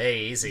it'll be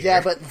way easier.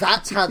 Yeah, but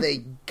that's how they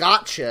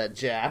gotcha,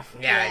 Jeff.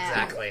 Yeah,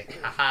 exactly.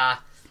 Haha.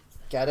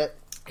 Get it?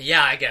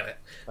 Yeah, I get it.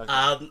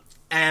 Okay.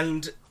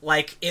 And,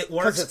 like, it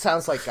works... Because it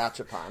sounds like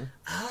gachapon.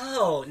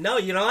 Oh, no,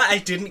 you know what? I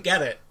didn't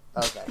get it.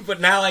 Okay.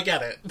 But now I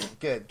get it.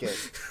 Good.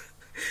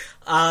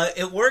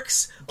 It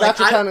works...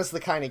 Gachapon is the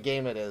kind of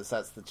game it is,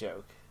 that's the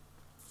joke.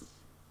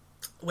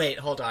 Wait,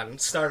 hold on.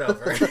 Start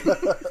over.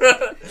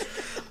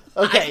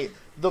 Okay,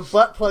 the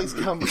butt plugs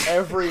come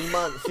every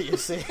month, you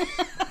see.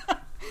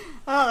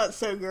 Oh, that's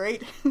so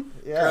great.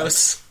 Yeah.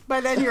 Gross.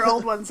 By then your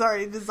old one's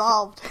already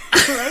dissolved,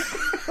 right?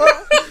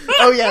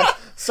 Oh, yeah.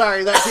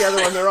 Sorry, that's the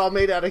other one. They're all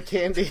made out of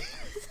candy.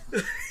 Yeah,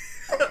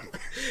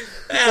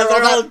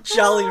 they're all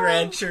Jolly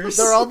Ranchers.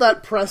 They're all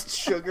that pressed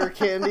sugar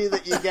candy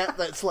that you get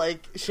that's,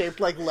 like,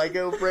 shaped like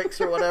Lego bricks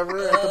or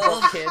whatever at the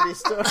bulk candy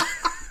store.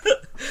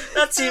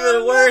 That's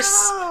even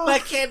worse. no. My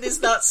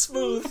candy's not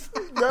smooth.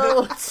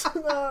 No, it's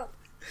not.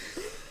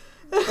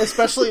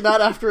 Especially not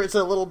after it's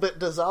a little bit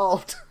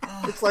dissolved.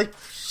 It's like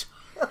Just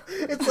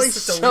to leave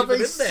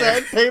shoving it in there.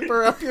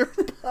 sandpaper up your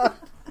butt.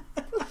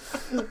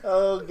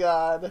 Oh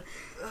God.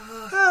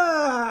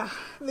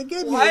 The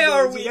good news Why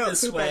are is we you don't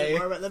this poop way?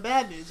 anymore, but the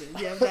bad news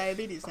is you have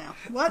diabetes now.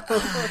 What?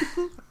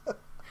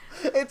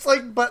 It's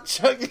like butt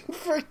chugging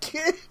for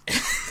kids.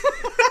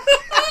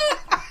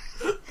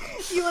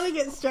 You want to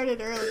get started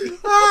early.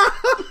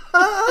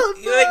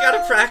 You ain't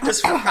gotta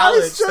practice for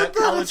college. I said That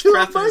college into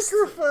a prep is...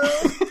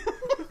 microphone.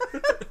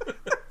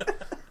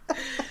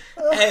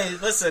 Hey,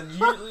 listen,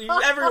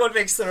 everyone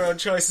makes their own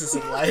choices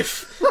in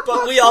life,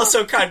 but we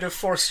also kind of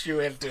forced you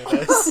into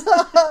this.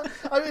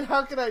 I mean,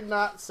 how can I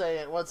not say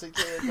it once it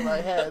came into my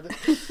head?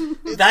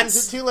 Is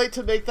That's... it too late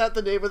to make that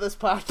the name of this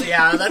podcast?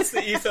 Yeah, that's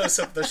the ethos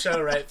of the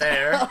show right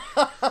there.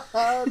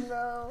 Oh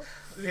no.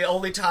 The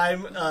only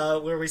time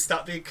where we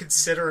stop being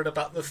considerate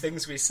about the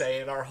things we say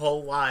in our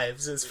whole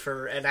lives is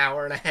for an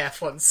hour and a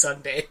half on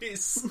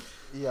Sundays.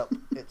 Yep,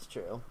 it's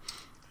true.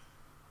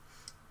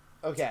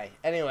 Okay,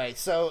 anyway,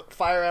 so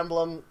Fire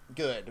Emblem,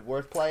 good.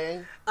 Worth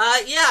playing?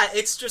 Yeah,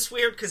 it's just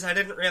weird because I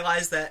didn't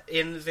realize that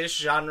in this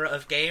genre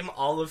of game,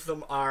 all of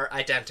them are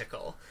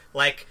identical.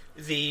 Like,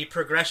 the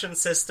progression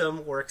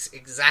system works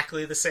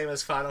exactly the same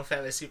as Final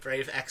Fantasy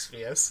Brave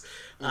Exvius,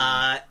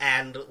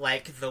 and,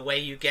 like, the way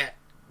you get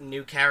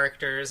new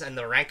characters and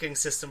the ranking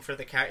system for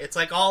the character, it's,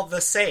 like, all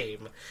the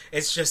same.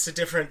 It's just a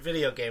different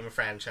video game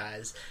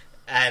franchise.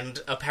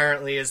 And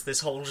apparently is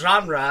this whole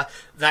genre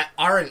that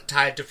aren't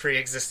tied to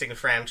pre-existing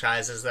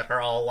franchises that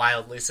are all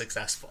wildly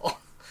successful.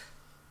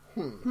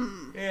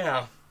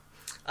 Yeah.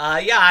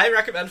 Yeah, I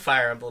recommend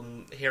Fire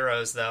Emblem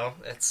Heroes, though.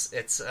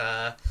 It's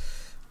I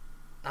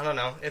don't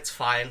know, it's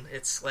fine.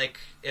 It's, like,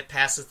 it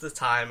passes the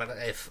time, and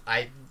if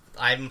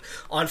I'm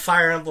on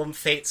Fire Emblem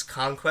Fates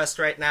Conquest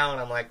right now,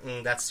 and I'm like,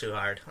 that's too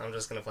hard. I'm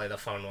just gonna play the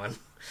phone one.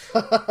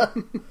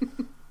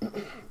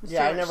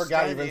 Yeah, I never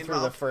got even strategy through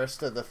the involved.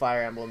 first of the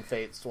Fire Emblem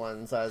Fates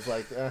ones. I was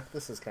like,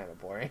 this is kind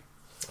of boring.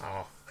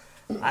 Oh.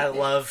 I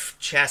love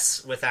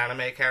chess with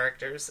anime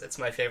characters. It's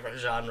my favorite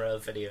genre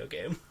of video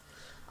game.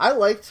 I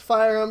liked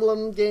Fire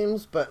Emblem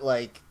games, but,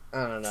 like,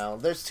 I don't know.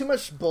 There's too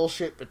much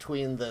bullshit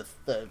between the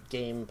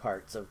game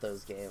parts of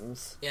those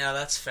games. Yeah,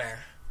 that's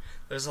fair.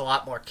 There's a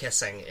lot more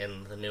kissing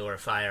in the newer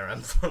Fire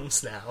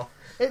Emblems now.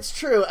 It's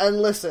true,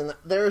 and listen,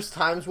 there's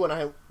times when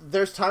I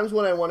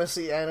want to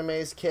see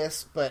animes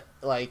kiss, but,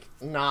 like,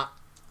 not...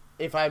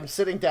 If I'm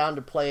sitting down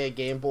to play a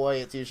Game Boy,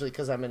 it's usually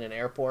because I'm in an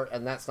airport,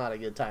 and that's not a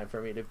good time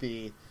for me to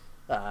be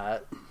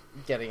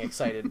getting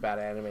excited about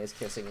animes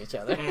kissing each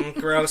other.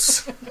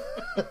 Gross.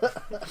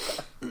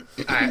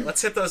 Alright,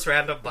 let's hit those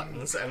random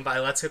buttons, and by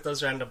let's hit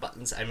those random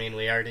buttons, I mean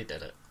we already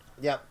did it.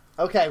 Yep.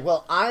 Okay,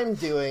 well, I'm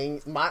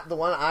doing... the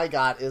one I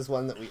got is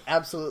one that we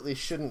absolutely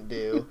shouldn't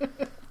do.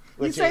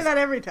 You say that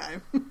every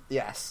time.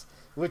 Yes.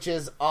 Which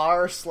is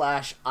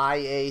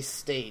R/IA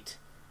State,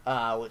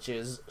 which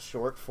is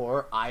short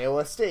for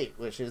Iowa State,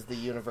 which is the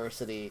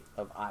University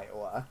of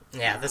Iowa.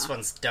 Yeah, this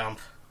one's dumb.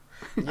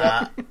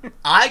 Yep.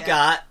 I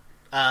got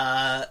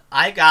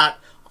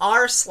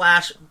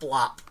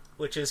R/Blop,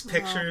 which is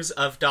pictures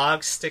of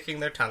dogs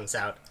sticking their tongues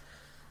out.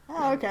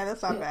 Oh, okay,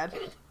 that's not bad.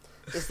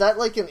 Is that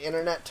like an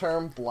internet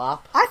term, blop?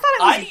 I thought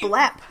it was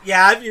blep.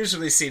 Yeah, I've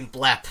usually seen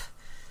blep.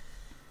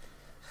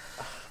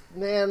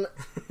 Man,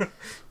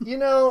 you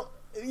know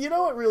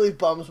what really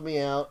bums me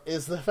out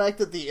is the fact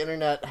that the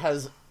internet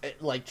has,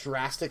 like,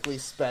 drastically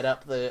sped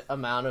up the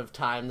amount of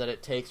time that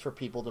it takes for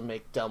people to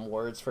make dumb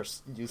words for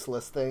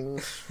useless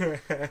things.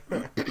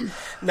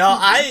 No,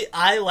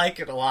 I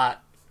like it a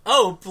lot.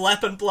 Oh,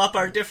 Blep and Blup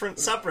are different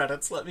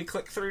subreddits. Let me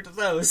click through to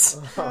those.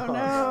 Oh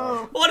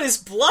no. What is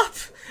Blup?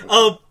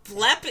 Oh,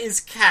 Blep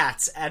is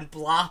cats and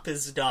Blop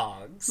is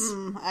dogs.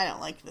 I don't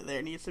like that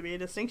there needs to be a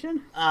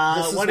distinction.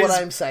 This is what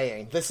I'm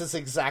saying. This is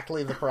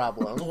exactly the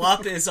problem.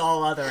 Blup is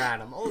all other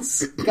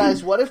animals.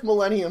 Guys, what if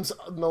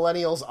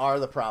millennials are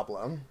the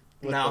problem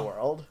with No. the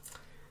world?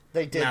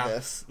 They did No.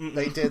 this.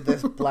 They did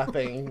this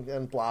blepping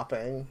and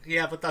blopping.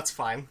 Yeah, but that's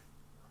fine.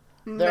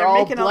 They're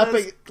all making all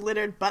those blepping.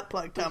 glittered butt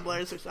plug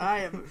tumblers, which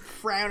I am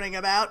frowning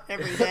about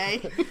every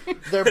day.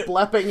 They're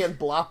blepping and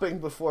blopping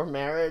before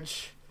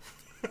marriage.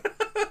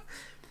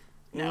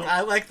 No.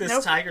 I like this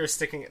Nope. tiger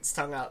sticking its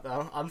tongue out,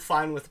 though. I'm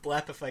fine with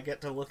Blep if I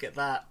get to look at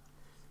that.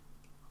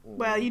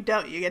 Well, you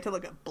don't. You get to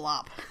look at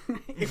Blop.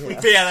 If we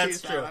Yeah, that's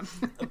choose that true. one.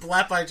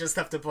 Blep I just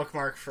have to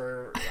bookmark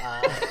for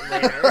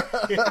later.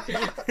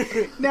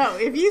 No,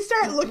 if you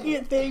start looking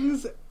at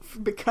things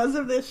because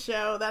of this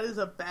show, that is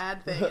a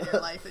bad thing in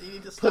your life, and you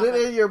need to stop Put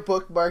it in your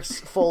bookmarks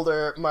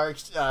folder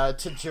marked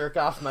to jerk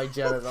off my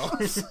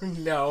genitals.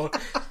 No.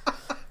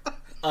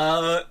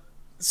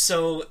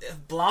 So,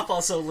 Blop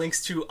also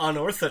links to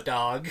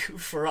unorthodog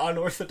for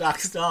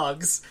unorthodox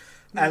dogs.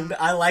 And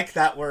I like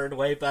that word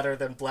way better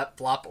than blep,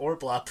 blop, or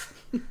blup.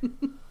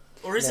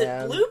 Or is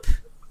Man. it bloop?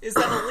 Is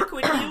that a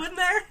liquid U in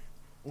there?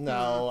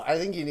 No, I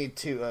think you need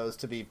two O's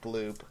to be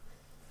bloop.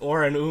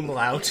 Or an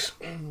umlaut.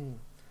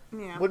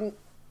 Yeah. Wouldn't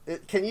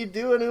Can you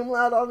do an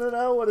umlaut on an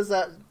O? What does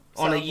that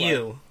On a sound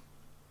U. like?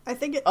 I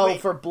think it. Oh,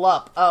 wait. for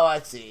blup. Oh, I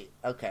see.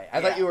 Okay. I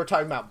Yeah. thought you were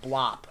talking about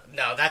blop.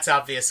 No, that's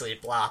obviously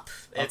blop.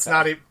 It's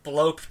Okay. not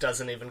blope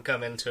doesn't even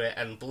come into it,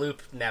 and bloop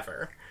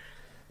never.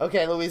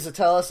 Okay, Louisa,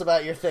 tell us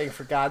about your thing,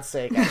 for God's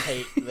sake. I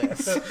hate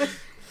this.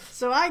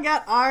 So I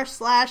got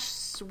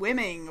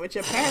r/swimming, which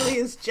apparently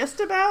is just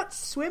about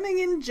swimming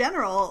in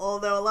general,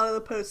 although a lot of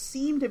the posts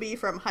seem to be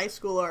from high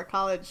school or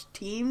college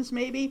teams,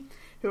 maybe,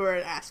 who are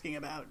asking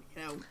about,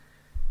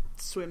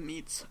 swim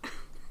meets.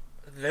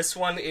 This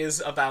one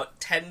is about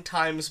 10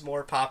 times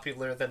more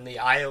popular than the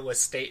Iowa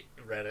State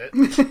Reddit.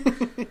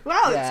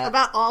 Well, Yeah. it's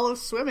about all of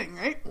swimming,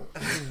 right?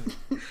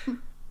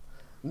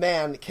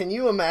 Man, can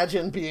you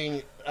imagine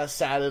being a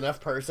sad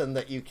enough person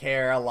that you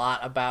care a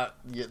lot about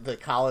the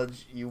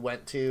college you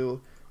went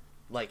to,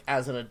 like,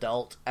 as an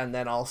adult, and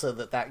then also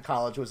that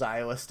college was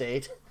Iowa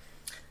State?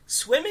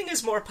 Swimming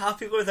is more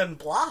popular than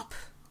blop.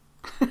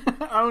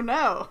 Oh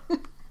no.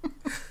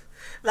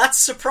 That's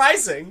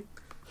surprising.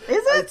 Is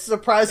it? It's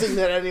surprising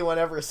that anyone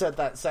ever said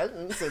that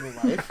sentence in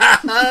life,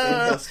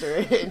 in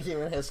history, in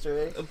human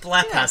history.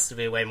 Blep has to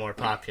be way more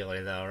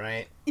popular, though,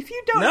 right? If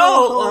you don't No,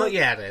 know a whole, well,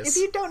 yeah, it is.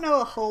 If you don't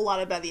know a whole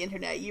lot about the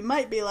internet, you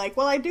might be like,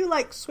 well, I do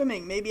like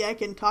swimming. Maybe I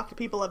can talk to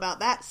people about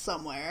that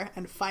somewhere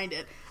and find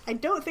it. I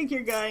don't think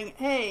you're going,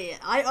 hey,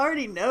 I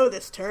already know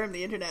this term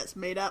the internet's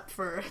made up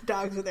for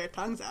dogs with their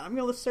tongues out. I'm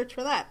going to search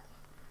for that.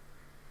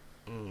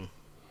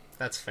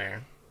 That's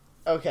fair.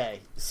 Okay,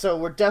 so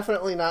we're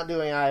definitely not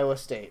doing Iowa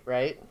State,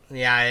 right?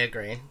 Yeah, I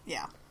agree.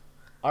 Yeah.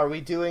 Are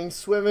we doing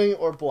swimming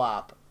or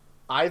blop?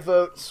 I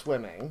vote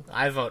swimming.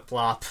 I vote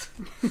blop.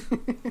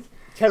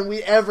 Can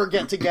we ever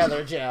get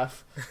together,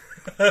 Jeff?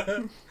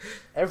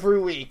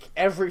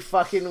 Every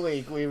fucking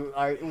week,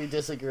 we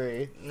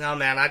disagree. No,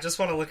 man, I just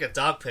want to look at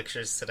dog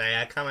pictures today.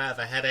 I kind of have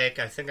a headache.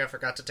 I think I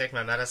forgot to take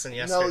my medicine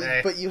yesterday.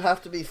 No, but you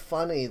have to be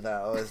funny,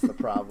 though, is the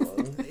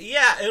problem.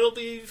 Yeah, it'll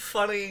be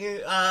funny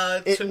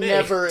It to me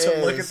never to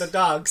look at is. the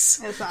dogs.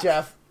 It's not.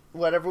 Jeff,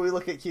 whenever we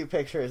look at cute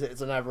pictures,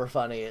 it's never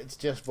funny. It's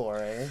just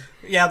boring.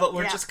 Yeah, but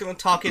we're Yeah. just going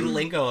to talk in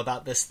lingo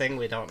about this thing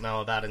we don't know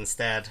about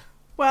instead.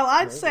 Well,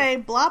 I'd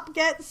say Blop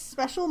gets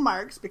special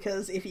marks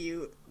because if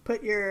you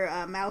put your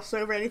mouse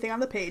over anything on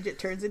the page, it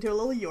turns into a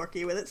little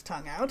Yorkie with its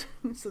tongue out.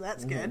 So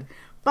that's good.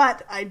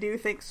 But I do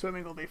think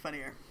swimming will be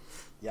funnier.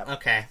 Yep.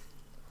 Okay.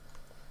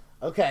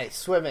 Okay,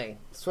 swimming.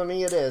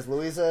 Swimming it is.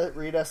 Louisa,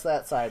 read us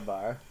that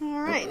sidebar. All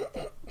right.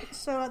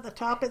 So at the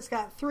top, it's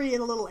got 3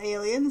 little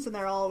aliens, and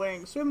they're all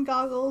wearing swim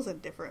goggles and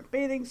different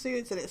bathing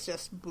suits, and it's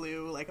just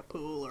blue like a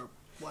pool or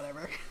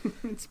whatever.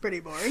 It's pretty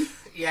boring.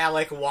 Yeah,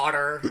 like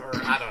water, or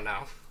I don't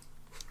know.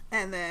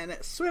 And then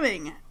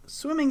swimming.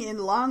 Swimming in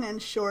long and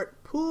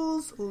short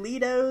pools,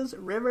 lidos,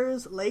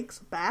 rivers, lakes,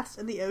 baths,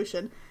 and the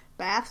ocean.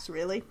 Baths,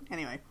 really?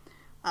 Anyway.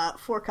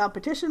 For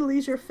competition,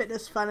 leisure,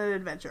 fitness, fun, and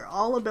adventure.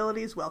 All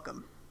abilities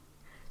welcome.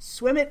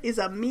 Swim It is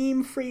a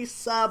meme-free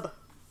sub.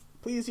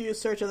 Please use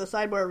search of the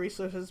sidebar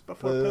resources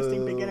before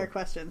posting beginner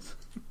questions.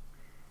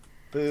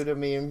 Boo to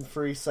meme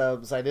free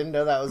subs. I didn't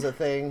know that was a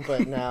thing,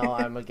 but now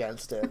I'm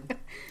against it.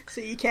 So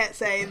you can't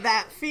say,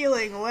 that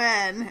feeling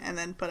when, and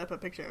then put up a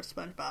picture of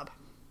SpongeBob.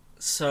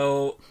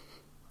 So,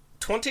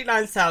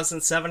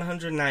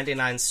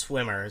 29,799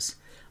 swimmers,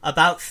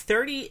 about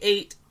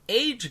 38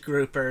 age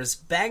groupers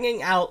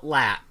banging out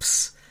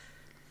laps.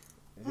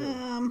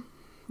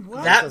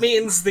 What? That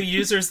means the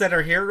users that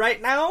are here right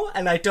now,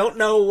 and I don't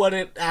know what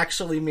it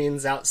actually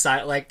means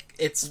outside. Like,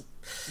 it's...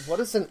 What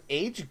does an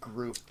age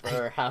group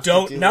have to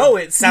Don't do know.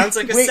 with... It sounds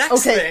like a Wait, sex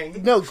okay,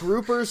 thing. no,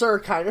 groupers are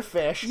kind of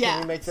fish. Yeah,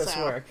 Can we make this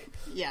so- work?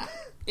 Yeah.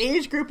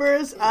 Age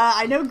groupers,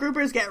 I know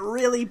groupers get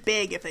really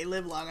big if they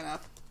live long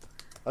enough.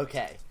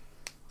 Okay.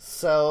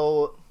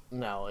 So,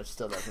 no, it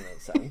still doesn't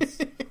make sense.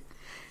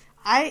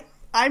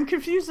 I'm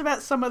confused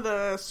about some of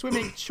the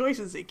swimming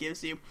choices it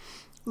gives you.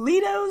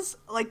 Lido's,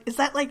 like, is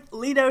that like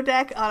Lido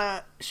deck on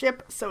a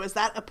ship? So is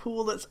that a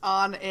pool that's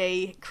on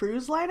a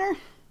cruise liner?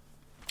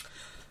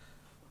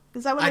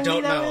 Is that what a I don't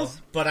Lido know,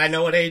 is? but I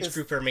know what age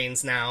grouper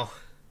means now.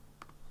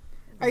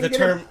 Are you The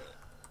gonna, term...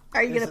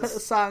 Are you going to Is put this- the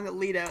song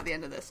Lido at the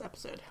end of this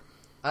episode?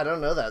 I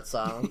don't know that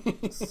song.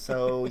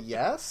 So,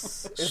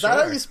 yes? Is Sure.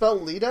 that how you spell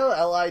Lido?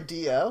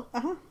 L-I-D-O?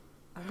 Uh-huh.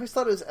 I always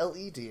thought it was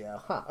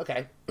L-E-D-O. Huh,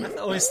 okay. I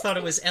always thought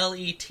it was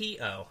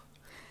Leto.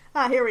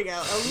 Ah, here we go. A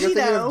You're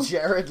thinking Lido. of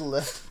Jared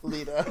Leto.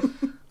 Leto?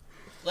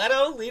 I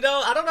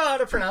don't know how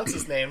to pronounce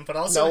his name, but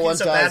also No one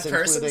he's a bad does,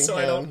 person, including so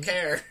I him. don't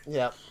care.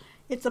 Yep.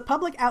 It's a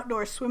public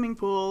outdoor swimming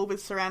pool with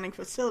surrounding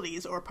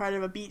facilities or part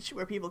of a beach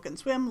where people can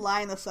swim,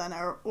 lie in the sun,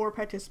 or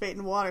participate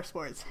in water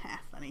sports. Ha,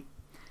 funny.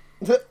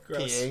 Peeing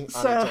on each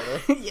So,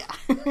 other.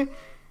 yeah.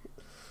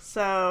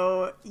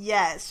 So,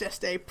 yeah, it's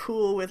just a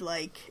pool with,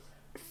 like,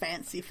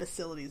 fancy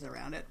facilities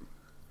around it.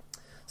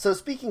 So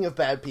speaking of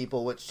bad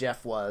people, which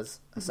Jeff was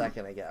a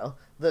second ago,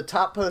 the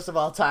top post of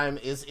all time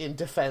is in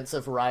defense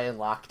of Ryan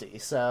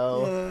Lochte.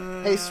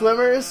 So, hey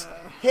swimmers!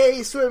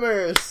 Hey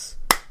swimmers!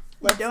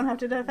 You don't have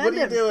to defend What are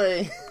you him.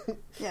 doing?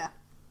 Yeah.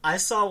 I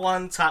saw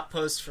one top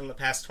post from the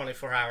past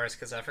 24 hours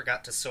because I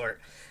forgot to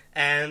sort,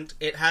 and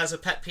it has a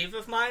pet peeve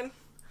of mine.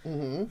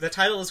 Mm-hmm. The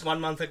title is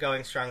 1 month of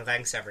Going Strong.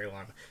 Thanks,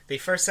 everyone. The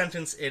first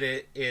sentence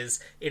it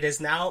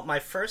is now my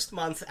first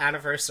month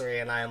anniversary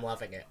and I am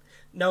loving it.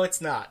 No,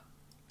 it's not.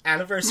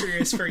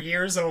 Anniversary is for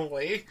years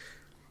only.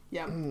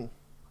 Yeah.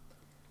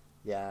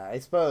 Yeah, I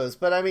suppose.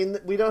 But, I mean,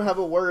 we don't have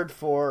a word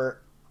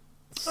for...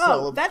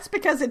 That's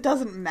because it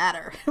doesn't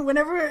matter.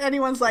 Whenever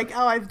anyone's like,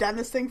 oh, I've done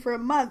this thing for a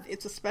month,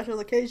 it's a special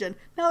occasion.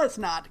 No, it's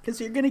not, because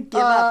you're going to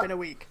give up in a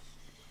week.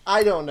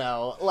 I don't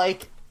know.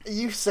 Like,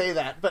 you say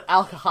that, but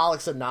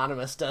Alcoholics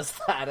Anonymous does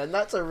that, and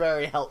that's a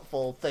very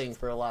helpful thing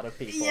for a lot of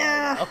people.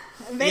 Yeah.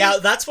 Yeah,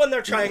 that's when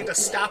they're trying to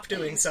stop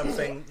doing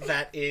something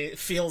that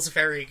feels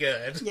very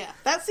good. Yeah,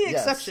 that's the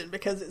exception,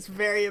 because it's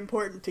very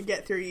important to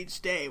get through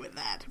each day with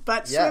that.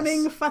 But Yes.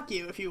 swimming, fuck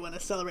you if you want to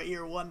celebrate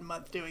your 1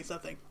 month doing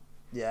something.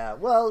 Yeah,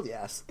 well,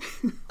 yes.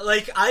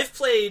 Like, I've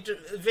played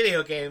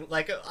video game,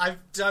 like, I've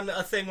done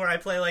a thing where I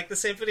play, like, the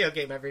same video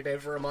game every day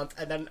for a month,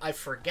 and then I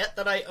forget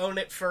that I own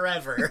it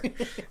forever.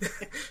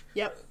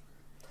 Yep.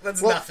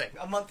 That's nothing.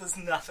 A month is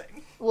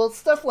nothing. Well,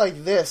 stuff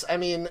like this, I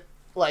mean,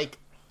 like,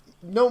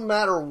 no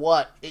matter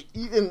what,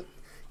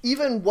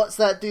 even what's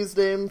that dude's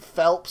name?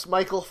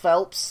 Michael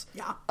Phelps?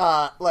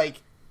 Yeah.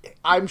 Like,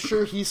 I'm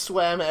sure he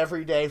swam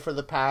every day for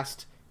the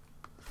past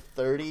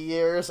 30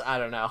 years? I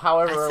don't know.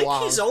 However I think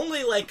long. he's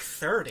only, like,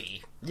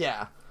 30.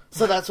 Yeah.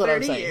 So that's what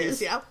I'm 30 saying.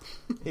 years, yep.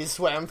 He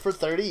swam for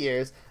 30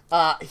 years.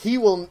 He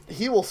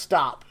will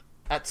stop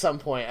at some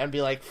point and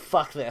be like,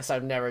 fuck this,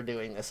 I'm never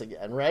doing this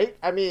again, right?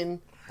 I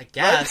mean... I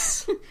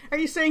guess. Are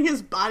you saying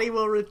his body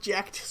will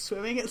reject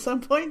swimming at some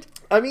point?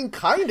 I mean,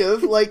 kind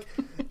of. Like,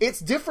 it's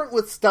different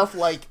with stuff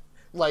like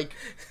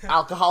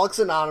Alcoholics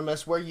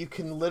Anonymous, where you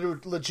can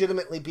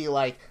legitimately be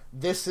like,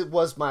 this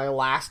was my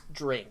last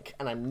drink,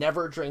 and I'm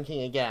never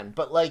drinking again.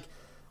 But, like,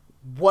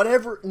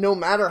 whatever, no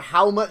matter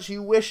how much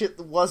you wish it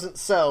wasn't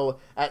so,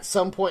 at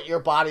some point your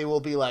body will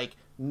be like,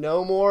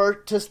 no more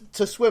to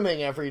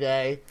swimming every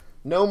day.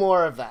 No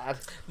more of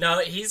that. No,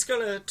 he's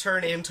gonna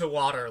turn into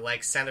water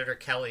like Senator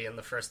Kelly in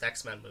the first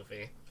X-Men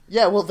movie.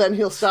 Yeah, well, then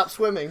he'll stop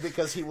swimming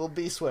because he will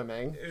be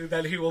swimming.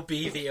 Then he will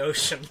be the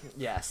ocean.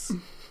 Yes.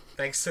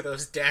 Thanks to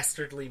those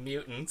dastardly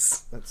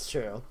mutants. That's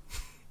true.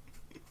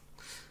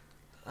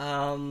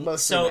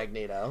 Mostly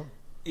Magneto.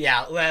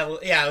 Yeah, well,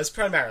 yeah, it was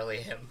primarily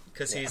him,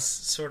 because he's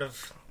sort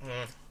of...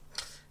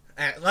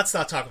 let's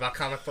not talk about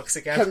comic books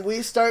again. Can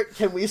we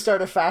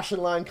start a fashion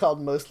line called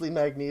Mostly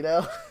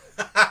Magneto?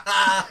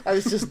 And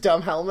it's just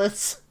dumb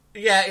helmets.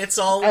 Yeah, it's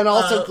all... And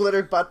also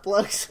glittered butt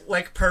plugs.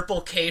 Like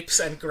purple capes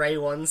and grey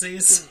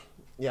onesies.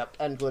 Yep,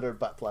 and glittered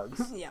butt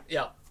plugs.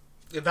 Yep.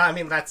 I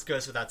mean, that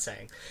goes without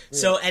saying. Yeah.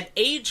 So, an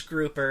age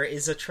grouper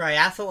is a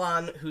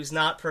triathlon who's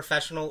not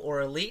professional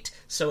or elite,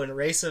 so in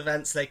race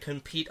events they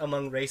compete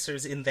among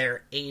racers in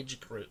their age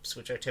groups,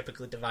 which are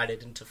typically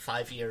divided into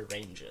 5-year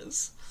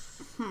ranges.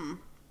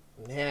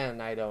 Man,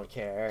 I don't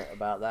care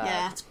about that.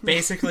 Yeah. It's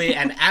basically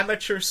an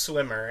amateur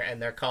swimmer,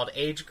 and they're called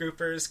age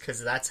groupers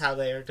because that's how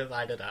they are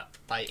divided up,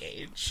 by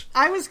age.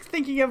 I was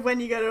thinking of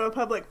when you go to a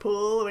public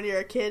pool when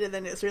you're a kid, and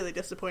then it's really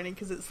disappointing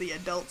because it's the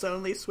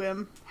adults-only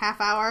swim half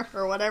hour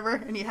or whatever,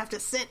 and you have to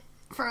sit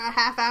for a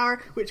half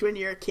hour, which when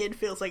you're a kid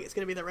feels like it's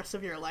going to be the rest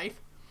of your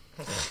life.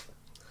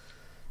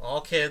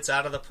 All kids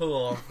out of the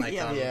pool, like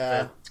on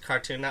the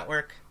Cartoon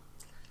Network.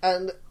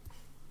 And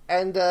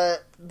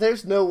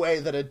there's no way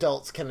that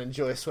adults can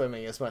enjoy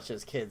swimming as much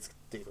as kids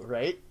do,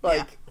 right?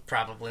 Like,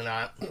 probably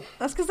not.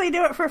 That's because they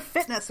do it for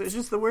fitness, which is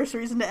just the worst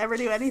reason to ever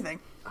do anything.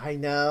 I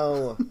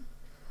know.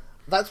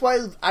 That's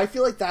why, I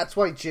feel like that's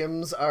why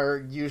gyms are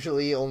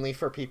usually only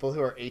for people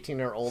who are 18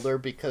 or older,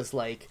 because,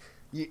 like,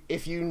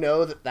 if you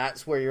know that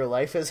that's where your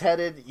life is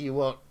headed, you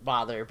won't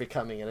bother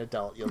becoming an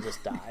adult. You'll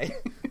just die.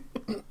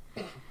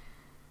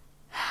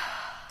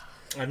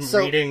 I'm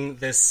reading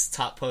this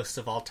top post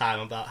of all time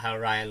about how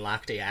Ryan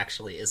Lochte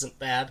actually isn't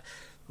bad.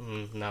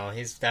 No,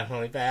 he's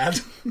definitely bad.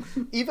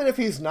 Even if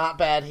he's not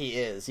bad, he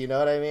is. You know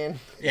what I mean?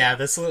 Yeah,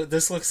 this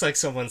looks like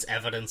someone's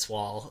evidence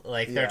wall.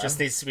 Like, there just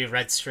needs to be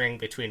red string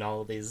between all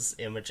of these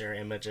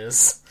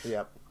images.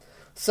 Yep.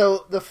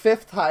 So, the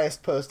 5th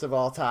highest post of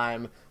all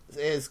time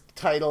is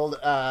titled,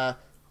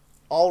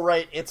 All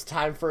Right, It's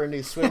Time for a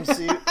New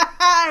Swimsuit.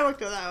 I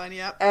looked at that one,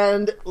 yep.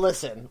 And,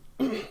 listen.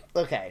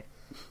 Okay.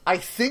 I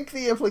think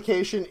the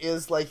implication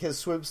is, like,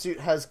 his swimsuit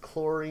has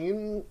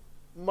chlorine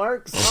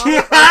marks on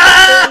it.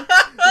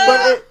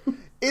 But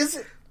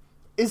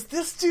is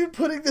this dude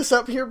putting this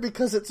up here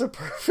because it's a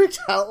perfect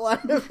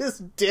outline of his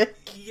dick?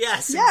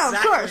 Yes, yeah, exactly,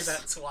 of course.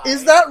 That's why.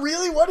 Is that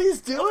really what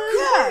he's doing?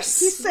 Yeah,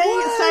 he's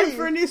saying it's time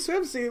for a new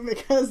swimsuit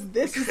because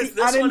this is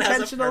the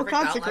unintentional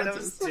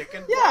consequences. Dick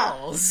and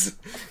balls.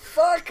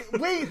 Fuck,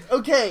 wait,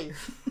 okay.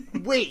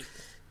 Wait.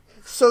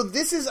 So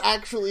this is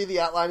actually the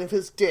outline of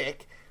his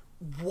dick.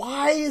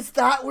 Why is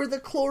that where the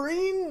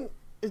chlorine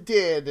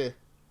did?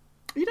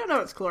 You don't know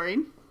it's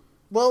chlorine.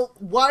 Well,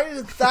 why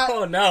is that?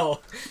 Oh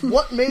no!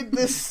 What made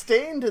this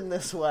stained in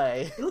this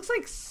way? It looks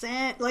like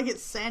sand, like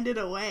it's sanded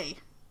away.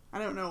 I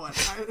don't know what.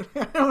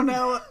 I don't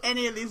know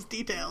any of these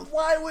details.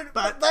 Why would?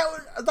 But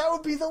that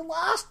would be the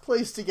last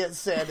place to get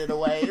sanded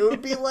away. It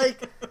would be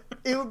like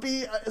It would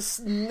be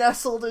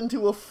nestled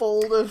into a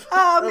fold of...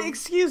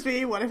 Excuse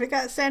me, what if it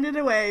got sanded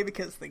away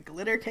because the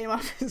glitter came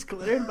off his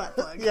glittered butt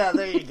plug? Yeah,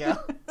 there you go.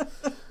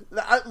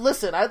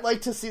 Listen, I'd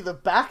like to see the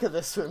back of the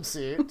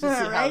swimsuit to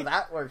see how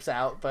that works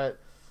out, but...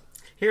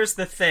 Here's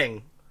the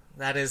thing.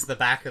 That is the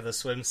back of the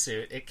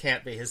swimsuit. It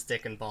can't be his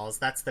dick and balls.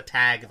 That's the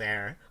tag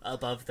there,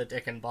 above the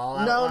dick and ball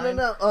outline.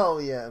 No. Oh,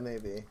 yeah,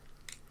 maybe.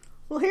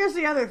 Well, here's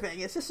the other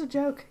thing. It's just a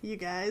joke, you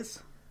guys.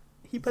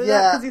 He put it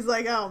up because he's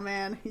like, oh,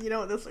 man, you know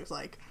what this looks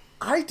like.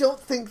 I don't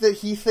think that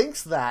he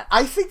thinks that.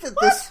 I think that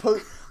this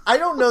post... I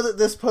don't know that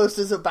this post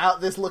is about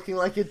this looking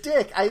like a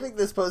dick. I think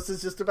this post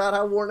is just about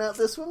how worn out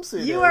this swimsuit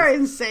is. You are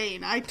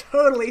insane. I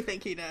totally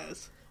think he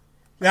knows.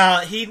 No,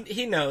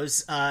 he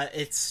knows.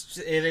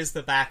 It is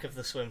the back of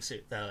the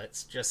swimsuit, though.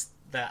 It's just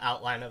the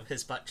outline of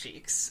his butt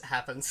cheeks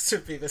happens to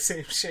be the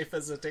same shape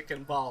as a dick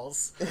and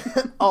balls.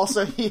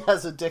 Also, he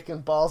has a dick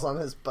and balls on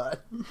his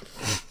butt.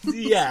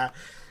 Yeah.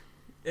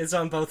 It's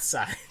on both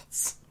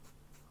sides.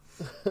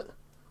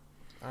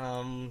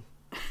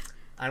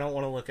 I don't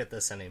want to look at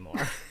this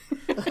anymore.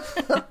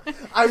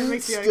 I'm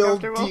still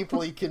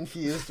deeply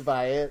confused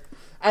by it.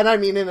 And I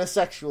mean in a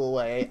sexual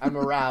way. I'm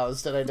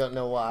aroused and I don't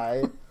know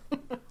why.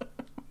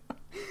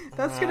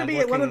 That's going to be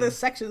one of the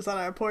sections on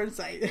our porn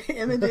site.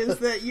 Images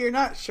that you're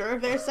not sure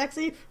if they're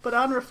sexy, but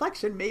on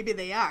reflection, maybe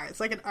they are. It's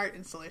like an art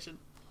installation.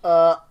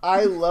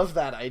 I love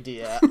that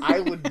idea. I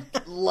would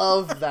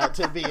love that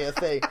to be a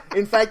thing.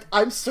 In fact,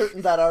 I'm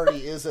certain that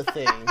already is a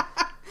thing.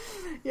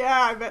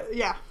 Yeah, I bet,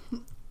 yeah.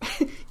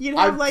 You'd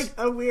have, like,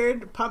 a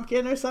weird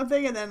pumpkin or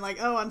something, and then, like,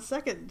 oh, on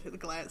second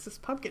glance, this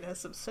pumpkin has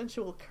some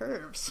sensual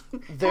curves.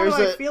 How do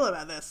I feel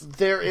about this?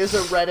 There is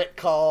a Reddit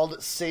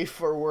called Safe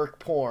for Work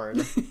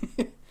Porn,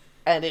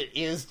 and it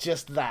is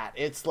just that.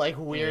 It's, like,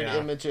 weird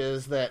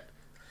images that...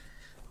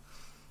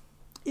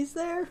 Is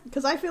there?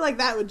 Because I feel like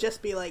that would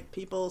just be, like,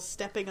 people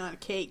stepping on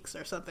cakes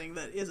or something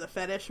that is a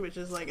fetish, which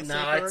is, like, a safe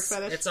for work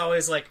fetish. It's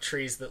always, like,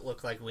 trees that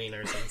look like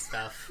wieners and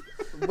stuff.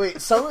 Wait,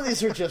 some of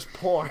these are just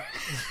porn.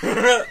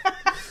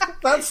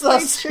 That's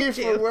not safe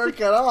for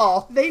work at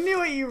all. They knew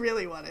what you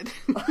really wanted.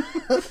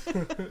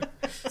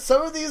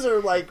 Some of these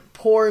are, like,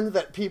 porn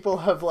that people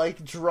have,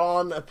 like,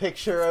 drawn a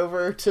picture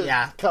over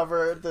to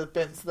cover the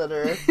bits that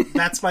are...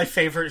 That's my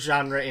favorite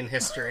genre in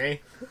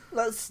history.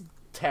 That's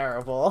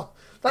terrible.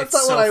 That's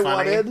not what I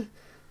wanted.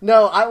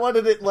 No, I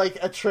wanted it like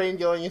a train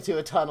going into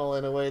a tunnel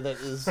in a way that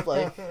is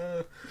like...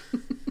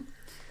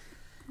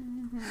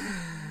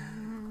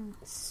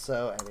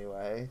 So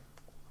anyway.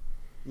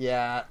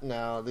 Yeah,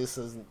 no, these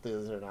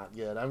are not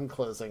good. I'm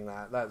closing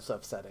that. That's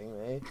upsetting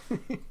me.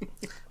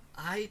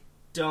 I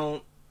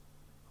don't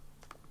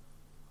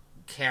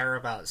care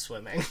about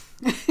swimming.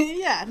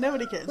 Yeah,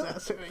 nobody cares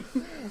about swimming.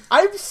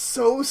 I'm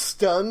so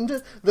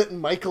stunned that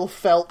Michael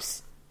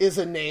Phelps is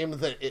a name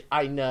that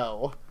I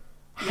know.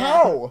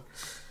 How?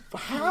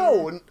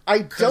 How? I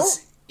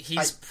don't...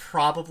 He's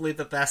probably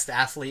the best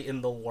athlete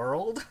in the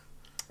world.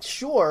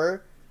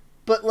 Sure,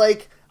 but,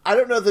 like, I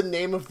don't know the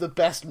name of the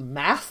best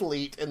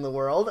mathlete in the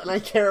world, and I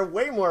care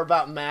way more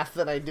about math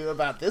than I do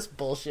about this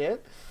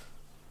bullshit.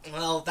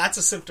 Well, that's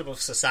a symptom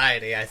of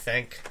society, I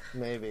think.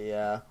 Maybe,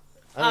 yeah.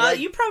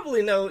 You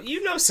probably know...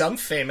 You know some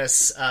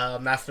famous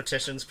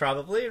mathematicians,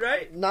 probably,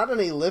 right? Not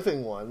any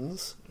living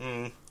ones.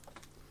 Oh,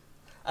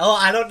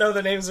 I don't know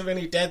the names of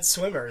any dead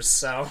swimmers,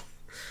 so...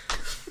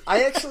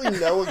 I actually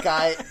know a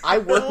guy. I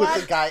work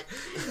with a guy.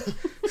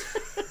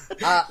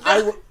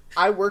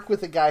 I work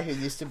with a guy who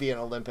used to be an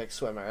Olympic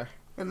swimmer.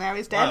 And now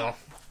he's dead? Oh.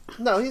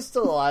 No, he's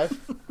still alive.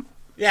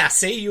 Yeah,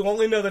 see, you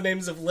only know the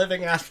names of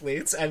living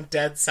athletes and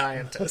dead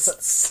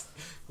scientists.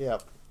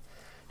 Yep.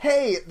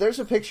 Hey, there's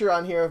a picture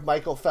on here of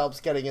Michael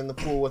Phelps getting in the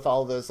pool with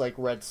all those, like,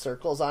 red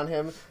circles on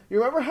him. You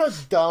remember how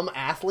dumb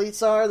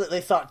athletes are that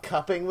they thought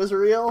cupping was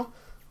real?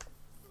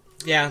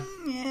 Yeah.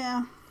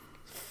 Yeah.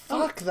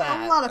 Fuck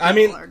that. A lot of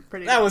people are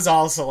pretty that was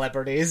all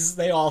celebrities.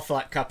 They all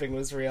thought cupping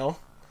was real.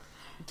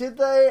 Did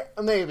they?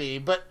 Maybe,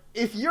 but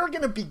if you're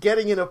gonna be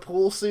getting in a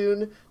pool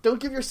soon, don't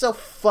give yourself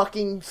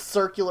fucking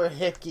circular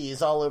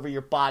hickeys all over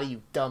your body,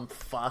 you dumb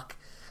fuck.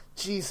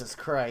 Jesus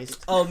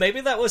Christ. Oh, maybe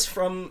that was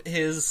from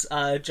his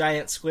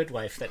giant squid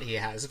wife that he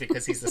has,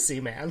 because he's a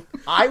seaman.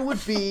 I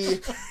would be...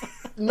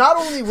 Not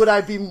only would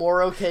I be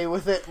more okay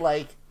with it,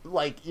 like,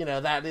 you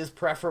know, that is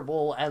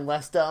preferable and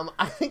less dumb,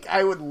 I think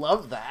I would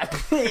love that.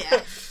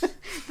 Yeah.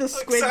 The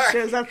squid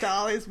shows up to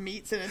all his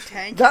meats in a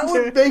tank. That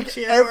would make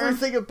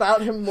everything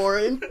about him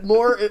make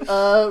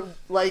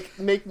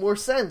more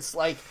sense.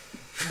 Like,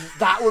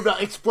 that would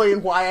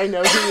explain why I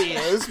know who he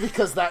is,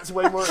 because that's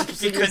way more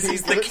interesting. Because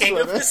he's the king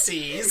of the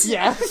seas.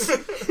 Yes.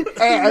 And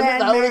man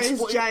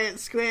marries giant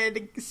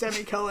squid,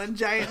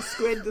 giant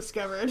squid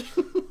discovered.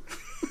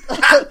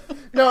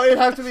 No, it'd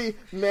have to be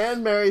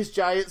man marries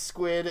giant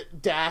squid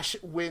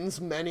 -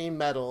 wins many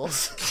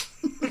medals.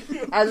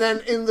 And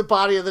then in the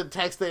body of the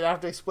text, they'd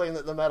have to explain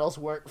that the medals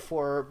weren't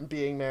for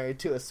being married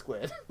to a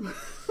squid.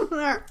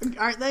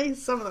 Aren't they?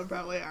 Some of them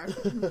probably are.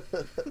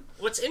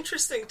 What's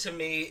interesting to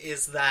me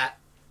is that,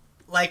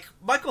 like,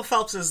 Michael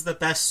Phelps is the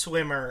best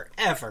swimmer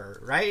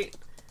ever, right?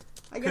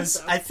 I guess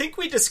so. I think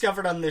we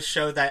discovered on this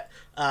show that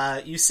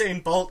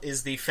Usain Bolt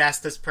is the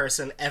fastest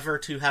person ever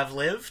to have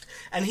lived,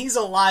 and he's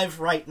alive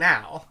right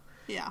now.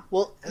 Yeah.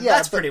 Well, And yeah,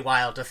 that's pretty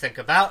wild to think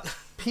about.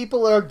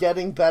 people are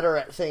getting better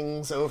at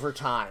things over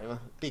time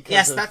because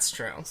Yes, of that's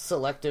true.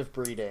 selective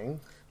breeding.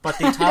 But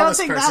the I don't tallest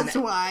think person... that's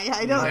why.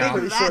 I don't No. think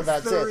Pretty sure that's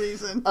that's the it.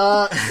 reason.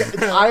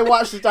 I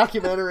watched a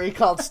documentary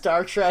called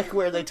Star Trek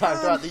where they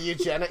talked about the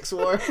eugenics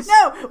wars.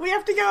 No, we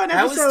have to go an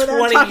That was episode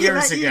 20 talking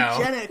years about ago.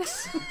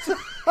 eugenics.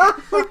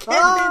 We can't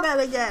do that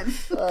again.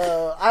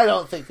 I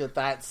don't think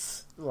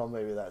that's... Well,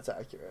 maybe that's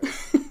accurate.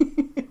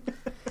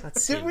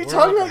 Let's see, Did we world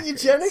talk about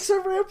records. eugenics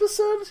every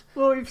episode?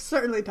 Well, we've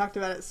certainly talked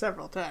about it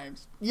several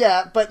times.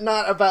 Yeah, but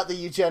not about the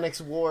eugenics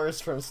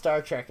wars from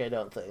Star Trek, I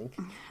don't think.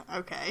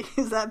 Okay,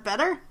 is that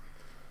better?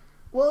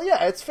 Well,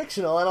 yeah, it's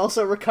fictional, and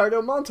also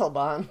Ricardo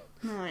Montalban.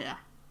 Oh, yeah.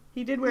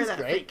 He did wear He's that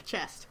great. fake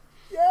chest.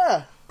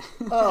 Yeah.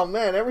 Oh,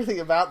 man, everything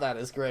about that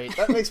is great.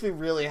 That makes me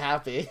really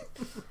happy.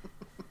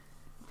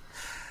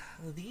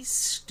 These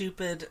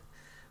stupid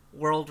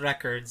world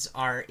records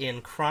are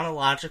in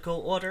chronological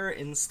order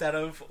instead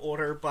of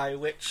order by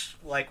which,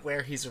 like,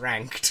 where he's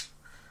ranked.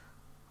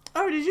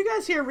 Oh, did you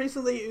guys hear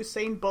recently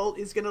Usain Bolt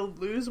is going to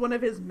lose one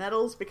of his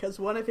medals because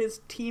one of his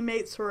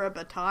teammates for a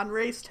baton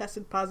race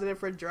tested positive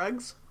for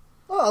drugs?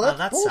 Oh, that's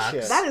that bullshit.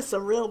 sucks. That is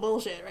some real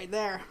bullshit right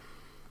there.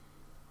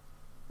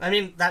 I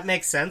mean, that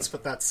makes sense,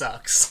 but that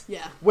sucks.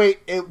 Yeah. Wait,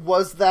 it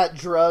was that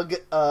drug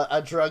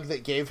a drug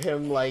that gave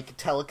him, like,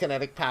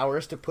 telekinetic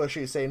powers to push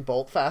Usain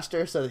Bolt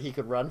faster so that he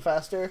could run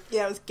faster?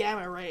 Yeah, it was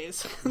gamma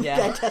rays. Yeah.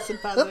 Guy tested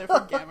positive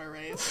for gamma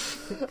rays.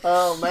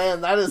 Oh,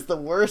 man, that is the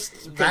worst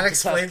thing to That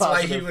test explains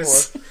why he positive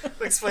was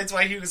for. explains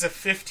why he was a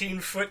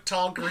 15-foot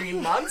tall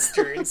green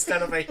monster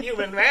instead of a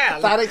human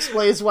man. That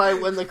explains why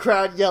when the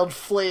crowd yelled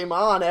 "Flame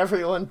on,"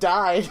 everyone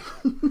died.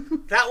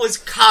 That was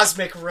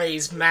cosmic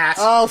rays, Matt.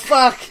 Oh,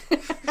 fuck!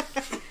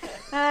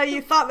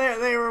 You thought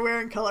they were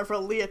wearing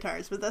colorful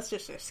leotards, but that's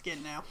just their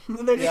skin now.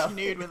 They're just Yeah.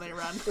 nude when they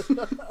run.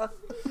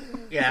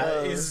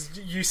 Yeah, is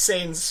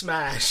Usain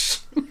Smash.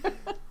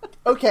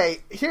 Okay,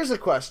 here's a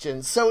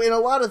question. So in a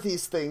lot of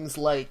these things,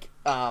 like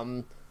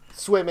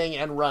swimming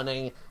and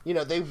running, you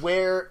know, they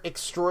wear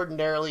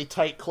extraordinarily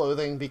tight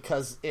clothing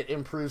because it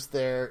improves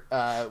their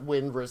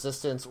wind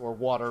resistance or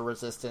water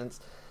resistance.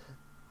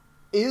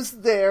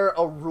 Is there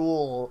a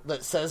rule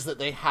that says that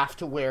they have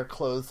to wear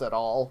clothes at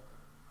all?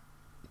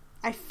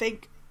 I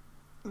think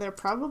there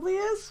probably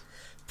is.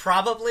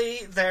 Probably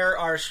there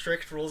are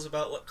strict rules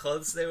about what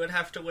clothes they would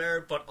have to wear,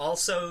 but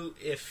also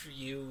if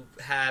you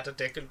had a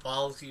dick and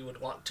balls, you would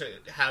want to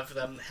have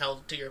them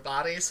held to your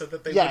body so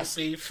that they Yes.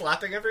 wouldn't be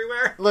flapping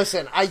everywhere.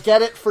 Listen, I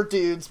get it for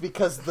dudes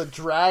because the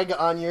drag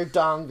on your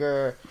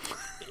donger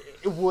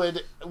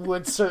would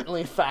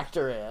certainly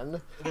factor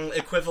in.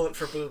 Equivalent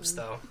for boobs,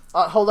 though.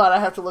 Hold on, I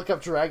have to look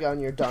up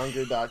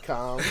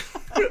dragonyourdonger.com.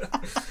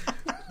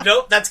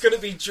 Nope, that's going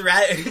to be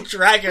Dragon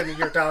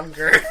Your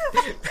Donger.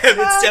 And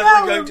it's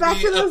definitely we're going back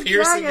to be to a those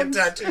piercing dragons.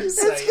 and tattoo It's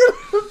site.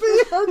 gonna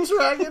be a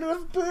dragon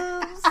with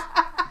boobs.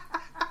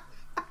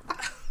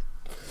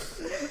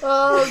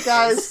 Oh,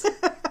 guys,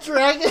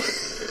 dragon.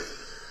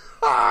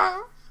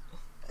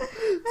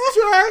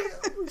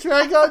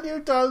 Drag on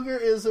your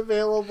donger is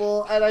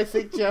available, and I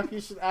think Jeff,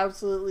 you should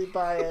absolutely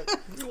buy it.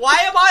 Why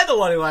am I the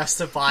one who has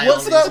to buy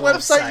What's all these that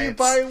website you websites?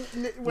 buy?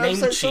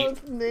 Website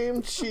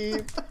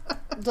Namecheap.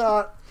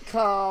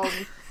 Namecheap.com.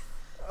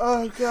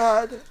 Oh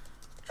God.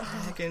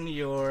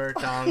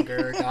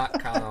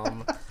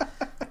 DragonYourDonger.com.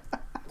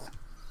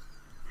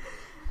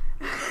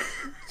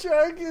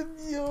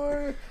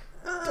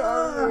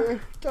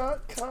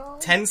 DragonYourDonger.com.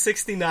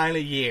 $10.69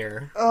 a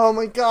year. Oh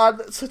my God,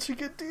 that's such a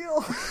good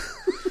deal.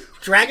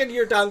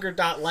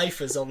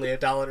 DragonYourDonger.life is only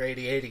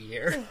 $1.88 a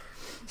year.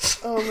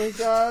 Oh my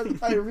God,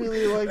 I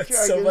really like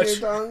That's so much-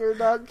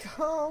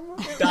 DragonYourDonger.com.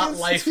 It Dot has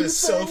life two is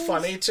so things.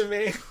 funny to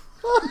me.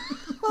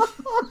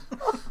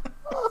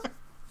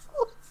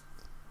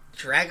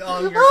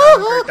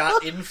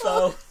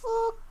 DragonYourDonger.info.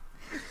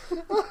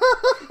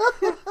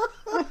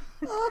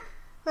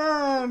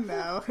 Oh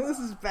no, this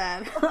is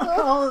bad.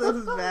 All of this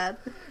is bad.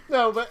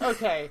 No, but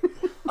okay.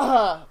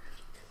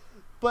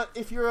 But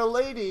if you're a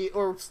lady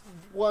or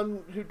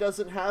one who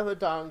doesn't have a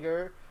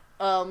donger,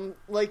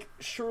 like,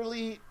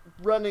 surely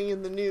running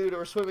in the nude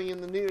or swimming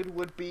in the nude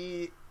would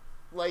be,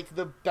 like,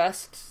 the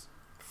best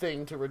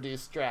thing to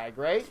reduce drag,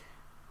 right?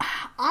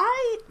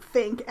 I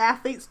think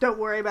athletes don't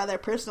worry about their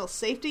personal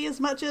safety as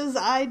much as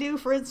I do,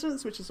 for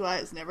instance, which is why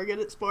I was never good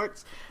at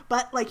sports.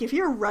 But, like, if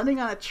you're running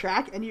on a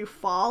track and you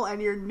fall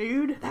and you're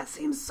nude, that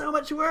seems so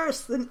much worse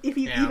than if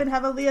you Yeah. even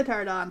have a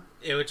leotard on.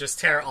 It would just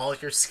tear all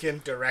your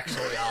skin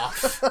directly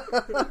off.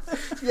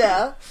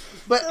 Yeah,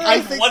 but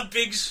I think One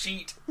big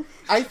sheet.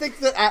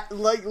 that,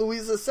 like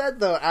Louisa said,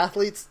 though,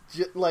 athletes,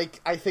 like,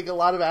 I think a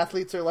lot of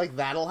athletes are like,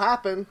 that'll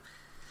happen.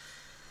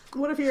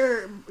 What if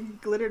your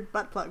glittered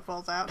butt plug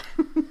falls out?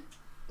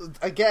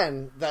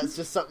 Again, that's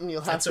just something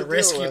you'll have That's to a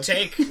risk deal you with.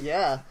 take.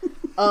 Yeah.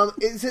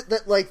 Is it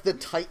that, like, the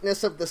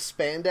tightness of the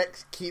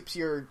spandex keeps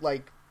your,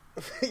 like,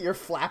 your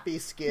flappy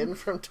skin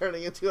from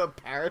turning into a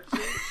parachute?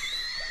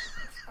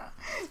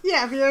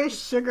 Yeah, if you're a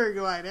sugar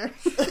glider.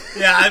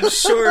 Yeah, I'm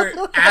sure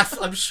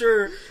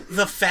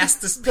the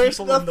fastest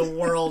people in the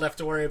world have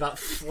to worry about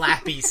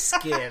flappy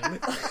skin.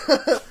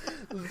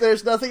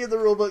 There's nothing in the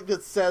rulebook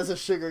that says a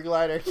sugar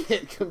glider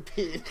can't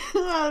compete.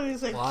 Oh,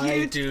 he's like, Why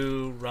cute.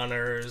 do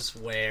runners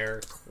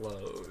wear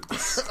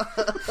clothes?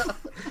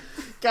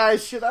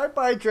 Guys, should I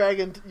buy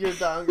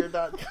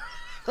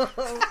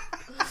DragonYourDonger.com?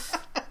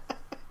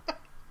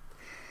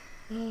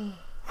 I'm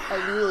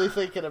really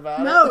thinking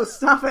about it. No,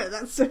 stop it.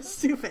 That's so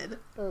stupid.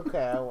 Okay,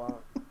 I won't.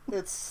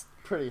 It's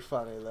pretty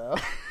funny, though.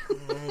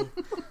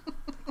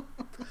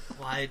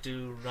 Why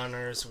do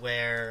runners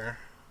wear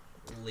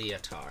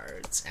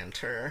leotards?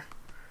 Enter.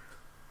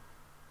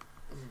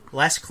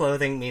 Less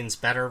clothing means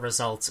better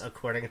results,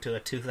 according to a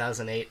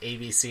 2008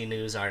 ABC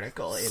News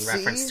article in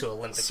reference to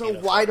Olympic So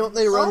uniforms. why don't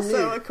they run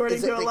Also, nude? according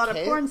Is it to a they lot of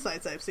can't? porn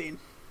sites I've seen.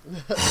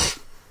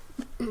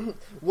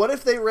 What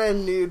if they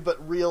ran nude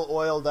but real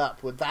oiled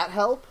up? Would that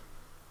help?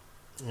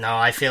 No,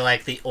 I feel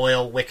like the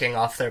oil wicking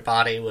off their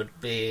body would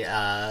be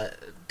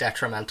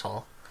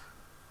detrimental.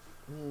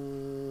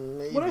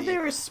 Maybe. What if they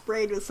were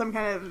sprayed with some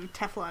kind of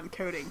Teflon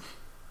coating?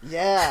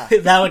 Yeah.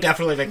 That would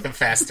definitely make them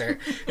faster.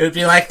 It would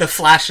be like the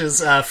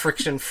Flash's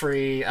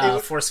friction-free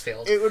force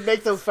field. It would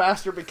make them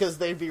faster because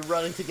they'd be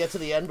running to get to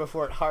the end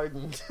before it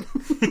hardened.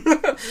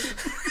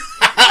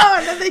 Oh,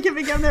 and then they can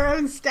become their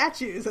own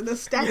statues, and the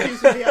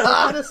statues would be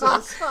on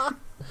pedestals.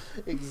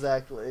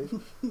 Exactly.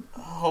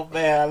 Oh,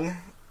 man.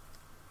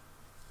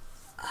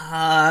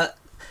 I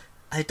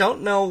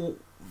don't know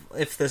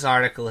if this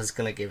article is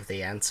going to give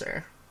the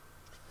answer.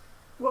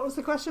 What was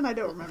the question? I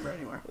don't remember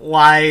anymore.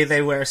 Why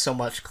they wear so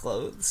much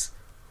clothes.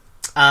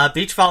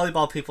 Beach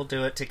volleyball people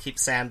do it to keep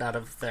sand out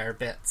of their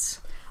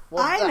bits.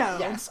 Well, I know.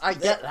 Yes, I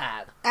get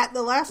that. At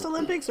the last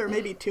Olympics, or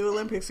maybe 2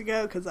 Olympics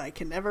ago, because I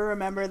can never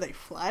remember, they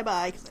fly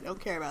by because I don't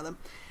care about them.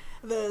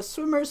 The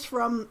swimmers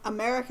from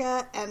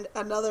America and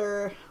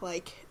another,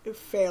 like,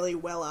 fairly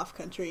well-off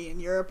country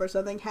in Europe or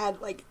something had,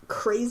 like,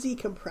 crazy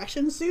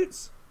compression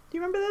suits. Do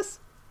you remember this?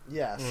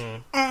 Yes.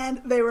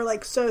 And they were,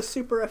 like, so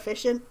super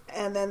efficient,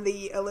 and then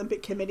the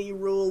Olympic Committee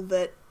ruled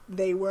that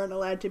they weren't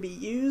allowed to be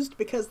used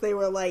because they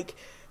were, like,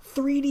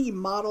 3D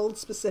modeled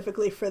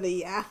specifically for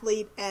the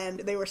athlete,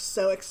 and they were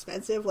so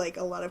expensive, like,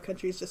 a lot of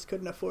countries just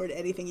couldn't afford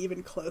anything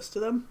even close to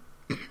them.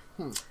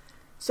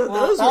 So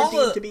Well, those all were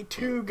deemed the- to be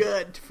too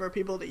good for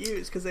people to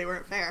use because they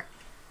weren't fair.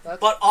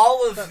 But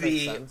all that of makes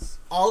the sense.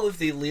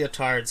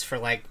 leotards for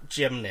like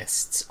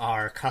gymnasts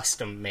are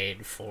custom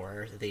made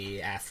for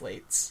the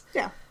athletes.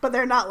 Yeah, but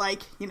they're not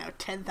like, you know,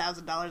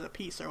 $10,000 a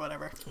piece or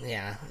whatever.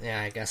 Yeah,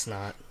 I guess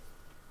not.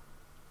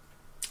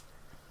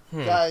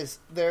 Guys,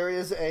 there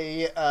is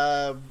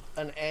an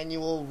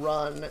annual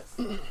run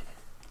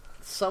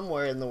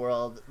somewhere in the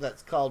world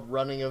that's called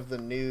Running of the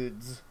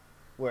Nudes,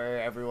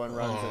 where everyone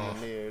runs in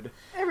the nude.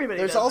 Everybody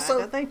There's does also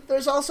that, don't they?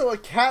 there's also a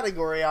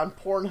category on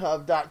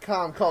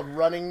Pornhub.com called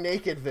Running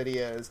Naked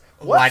Videos.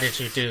 Why did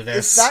you do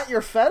this? Is that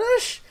your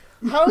fetish?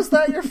 How is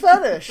that your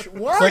fetish?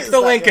 Why Click is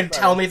the that link your and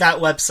tell fetish? me that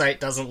website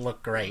doesn't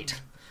look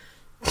great.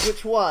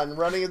 Which one?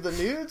 Running of the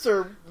nudes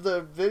or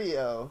the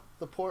video?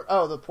 The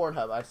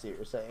Pornhub. I see what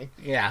you're saying.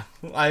 Yeah,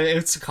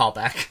 it's a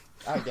callback.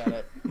 I get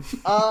it.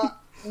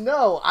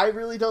 No, I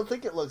really don't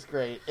think it looks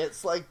great.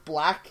 It's like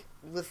black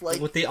with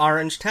like With the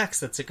orange text,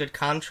 that's a good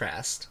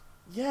contrast.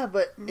 yeah,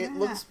 but it Yeah.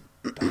 looks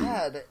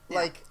bad.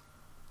 Like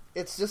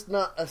it's just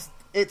not a.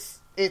 It's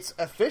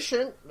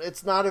efficient.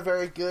 It's not a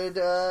very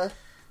good.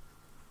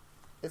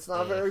 It's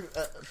not very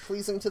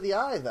pleasing to the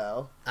eye,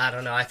 though. I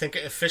don't know. I think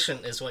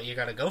efficient is what you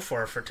gotta go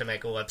for to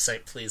make a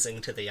website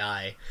pleasing to the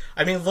eye.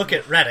 I mean, look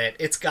at Reddit.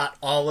 It's got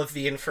all of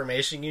the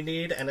information you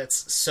need, and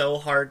it's so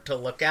hard to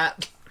look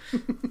at.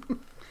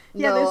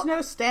 Yeah, No. there's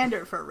no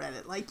standard for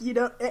Reddit. Like, you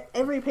don't.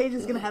 Every page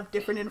is going to have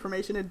different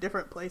information in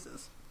different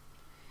places.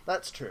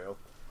 That's true.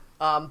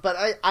 But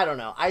I don't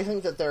know. I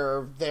think that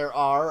there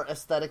are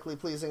aesthetically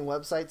pleasing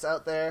websites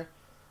out there.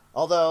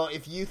 Although,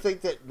 if you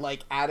think that like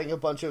adding a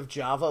bunch of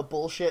Java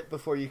bullshit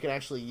before you can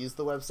actually use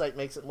the website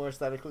makes it more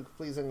aesthetically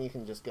pleasing, you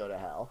can just go to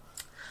hell.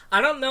 I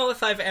don't know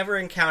if I've ever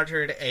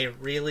encountered a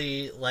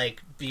really,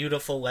 like,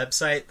 beautiful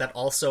website that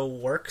also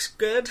works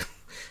good.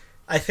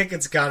 I think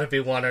it's gotta be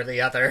one or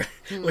the other,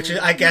 which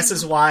I guess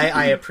is why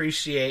I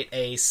appreciate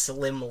a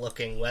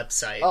slim-looking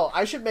website. Oh,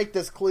 I should make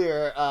this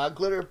clear.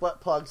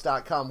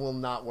 Glitterbuttplugs.com will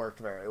not work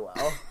very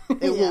well.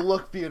 It will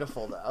look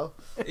beautiful, though.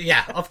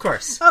 Yeah, of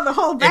course. Oh, the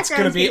whole background It's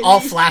gonna is be gonna all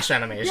flash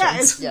animations. Yeah,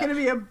 it's Yeah. going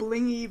to be a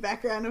blingy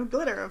background of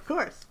glitter, of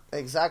course.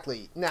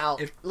 Exactly. Now,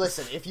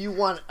 listen, if you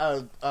want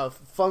a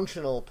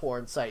functional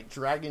porn site,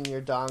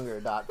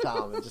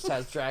 DragonYourDonger.com. It just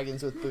has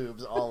dragons with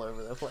boobs all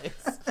over the place.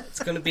 It's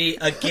gonna be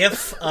a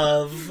gif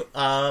of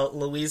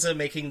Louisa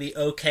making the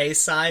OK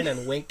sign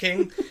and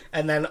winking,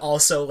 and then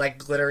also, like,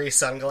 glittery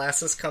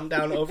sunglasses come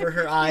down over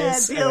her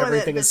eyes, deal and with it,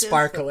 everything is bitches.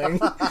 sparkling.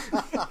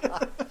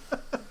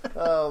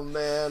 Oh,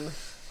 man.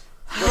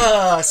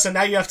 So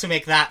now you have to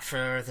make that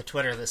for the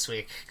Twitter this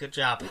week. Good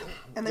job.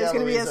 And there's Yeah,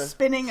 going to be a Louisa.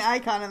 spinning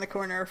icon in the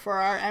corner for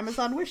our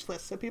Amazon wish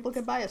list so people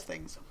can buy us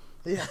things.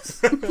 Yes.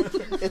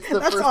 It's the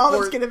That's first all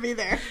porn- that's going to be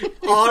there.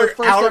 Our first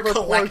ever porn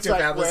collective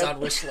site Amazon where-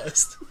 wish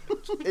list.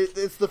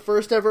 It's the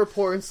first ever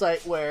porn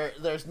site where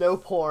there's no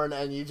porn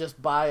and you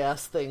just buy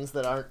us things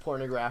that aren't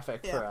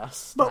pornographic for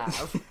us to But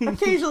have.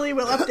 occasionally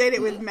we'll update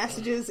it with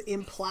messages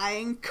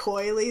implying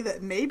coyly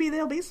that maybe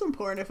there'll be some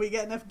porn if we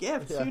get enough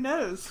gifts. Yeah. Who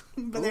knows?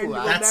 But there Ooh, will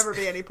that's- never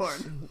be any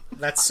porn.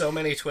 That's so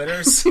many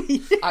Twitters.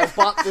 I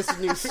bought this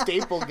new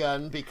staple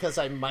gun because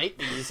I might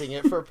be using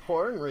it for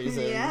porn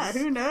reasons. Yeah,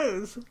 who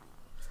knows?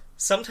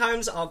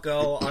 Sometimes I'll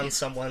go on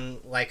someone,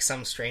 like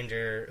some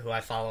stranger who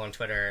I follow on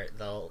Twitter,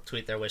 they'll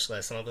tweet their wish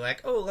list, and I'll be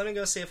like, oh, let me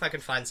go see if I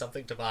can find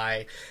something to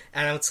buy.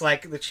 And it's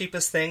like, the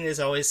cheapest thing is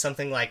always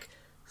something like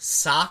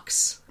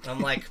socks. And I'm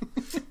like,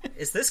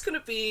 is this going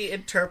to be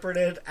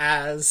interpreted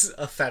as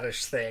a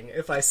fetish thing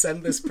if I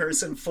send this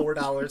person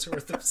 $4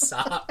 worth of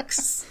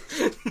socks?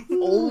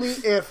 Only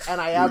if,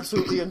 and I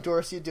absolutely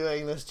endorse you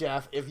doing this,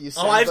 Jeff, if you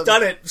send Oh, I've them...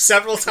 done it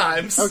several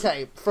times.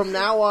 Okay, from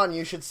now on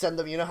you should send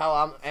them, you know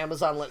how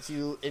Amazon lets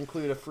you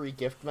include a free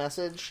gift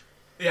message?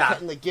 Yeah.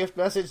 And the gift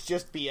message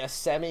just be a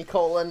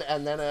semicolon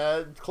and then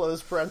a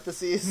closed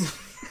parentheses?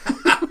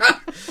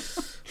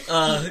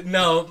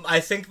 No, I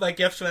think my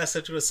gift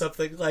message was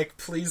something like,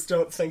 please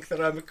don't think that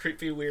I'm a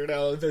creepy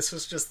weirdo. This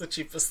was just the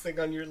cheapest thing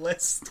on your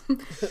list.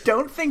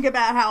 Don't think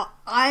about how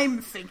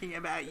I'm thinking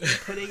about you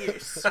putting your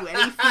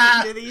sweaty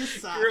feet into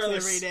these socks Gross.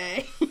 every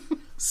day.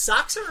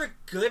 Socks are a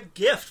good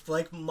gift.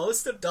 Like,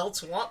 most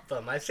adults want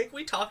them. I think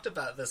we talked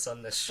about this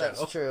on this show.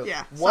 That's true.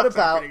 Yeah, What socks are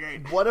about pretty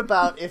great. what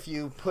about if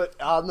you put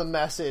on the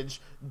message,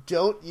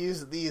 don't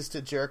use these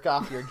to jerk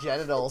off your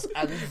genitals,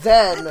 and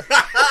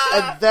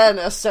then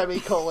a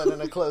semicolon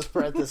and a closed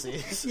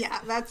parentheses? Yeah,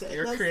 that's it.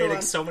 You're That's the creating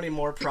one. so many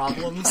more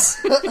problems.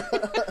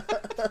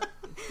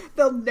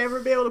 They'll never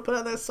be able to put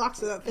on those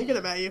socks without thinking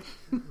about you.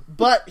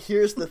 But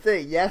here's the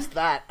thing, yes,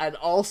 that, and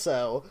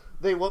also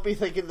they won't be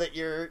thinking that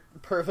you're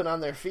perving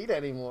on their feet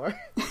anymore.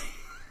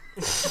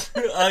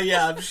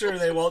 Yeah, I'm sure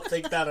they won't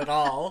think that at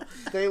all.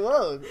 They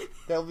won't.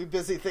 They'll be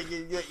busy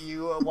thinking that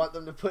you want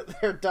them to put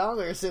their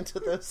dongers into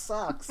those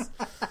socks.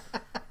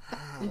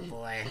 Oh,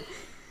 boy.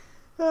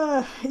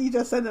 You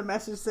just send a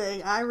message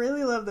saying, I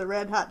really love the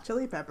Red Hot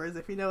Chili Peppers,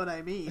 if you know what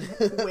I mean.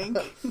 Wink.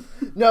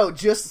 No,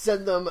 just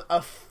send them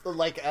an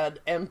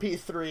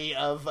MP3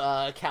 of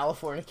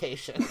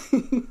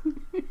Californication.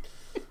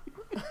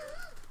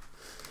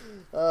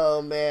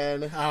 Oh,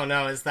 man. Oh,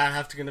 no, is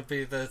that going to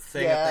be the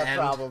thing Yeah, at the end?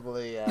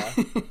 probably, yeah.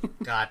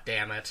 God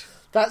damn it.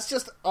 That's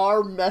just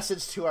our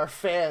message to our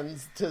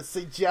fans to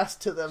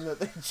suggest to them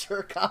that they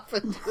jerk off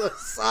into a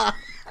sock.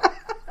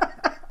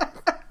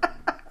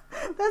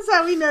 That's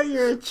how we know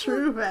you're a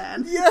true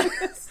fan.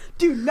 Yes!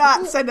 Do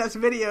not send us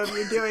video of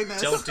you doing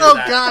this. Don't do Oh,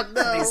 that. God,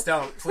 no. Please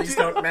don't. Please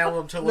don't mail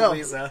them to No.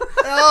 Louisa.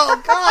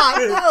 Oh, God,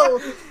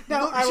 no!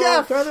 No, I will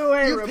Jeff, throw them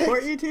away and you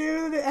report you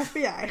to the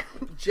FBI.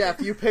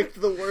 Jeff, you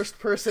picked the worst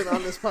person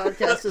on this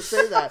podcast to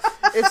say that.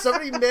 If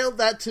somebody mailed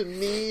that to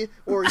me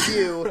or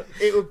you,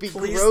 it would be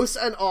Please. gross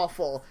and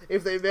awful.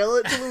 If they mail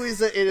it to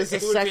Louisa, it is a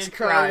It would sex be a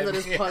crime crime, that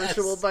is yes.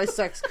 punishable by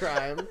sex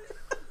crime.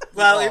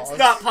 Well, Laws. it's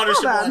not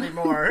punishable Hold on.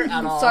 anymore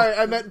at all. Sorry,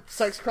 I meant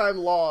sex crime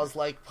laws,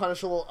 like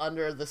punishable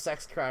under the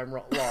sex crime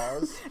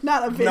laws.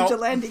 Not a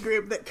vigilante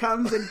group that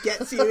comes and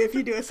gets you if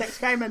you do a sex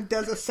crime and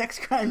does a sex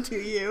crime to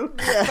you.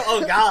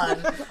 Oh,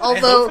 God. I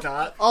Although, hope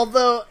not.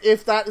 although,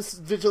 if that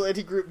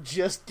vigilante group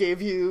just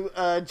gave you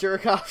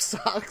jerk off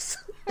socks,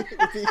 it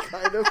would be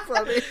kind of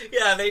funny.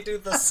 Yeah, they do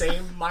the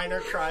same minor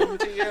crime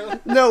to you.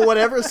 No,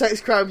 whatever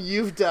sex crime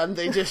you've done,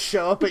 they just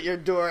show up at your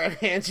door and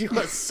hand you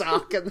a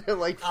sock, and they're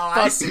like, Oh, "Fuck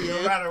I see. you."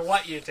 No matter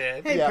what you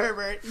did. Hey, Yeah.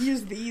 pervert,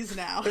 use these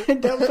now.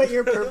 Don't put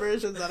your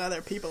perversions on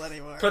other people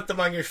anymore. Put them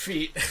on your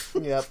feet.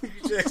 Yep.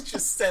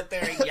 just sit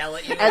there and yell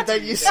at you. And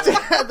then you stand,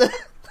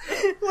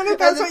 What if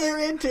that's and what then- you're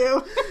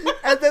into?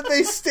 and then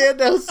they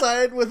stand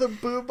outside with a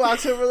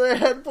boombox over their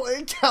head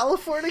playing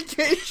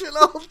Californication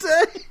all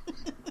day.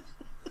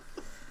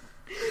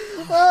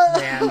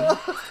 Man,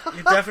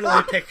 you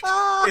definitely picked.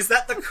 Is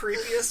that the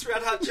creepiest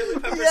Red Hot Chili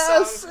Peppers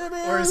Yes, song?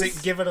 it Or is is.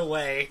 it Give It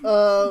Away?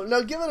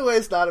 No, Give It Away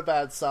is not a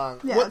bad song.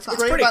 Yeah, What's it's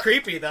great Pretty about-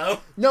 creepy, though.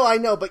 No, I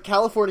know, but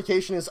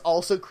Californication is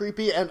also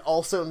creepy and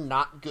also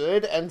not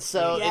good, and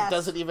so Yes. it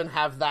doesn't even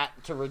have that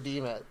to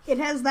redeem it. It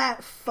has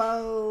that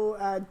faux,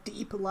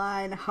 deep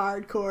line,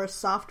 hardcore,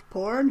 soft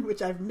porn,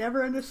 which I've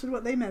never understood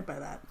what they meant by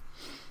that.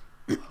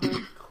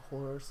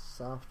 Hardcore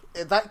soft.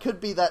 That could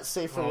be that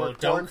safer Oh, word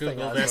don't porn thing.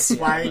 Google I was this.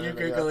 looking Why are at you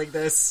earlier. Googling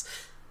this?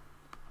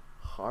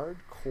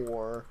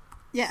 Hardcore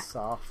Yeah.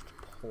 soft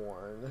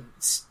porn.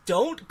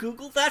 Don't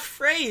Google that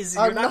phrase.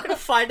 I'm You're not not- going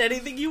to find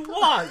anything you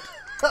want.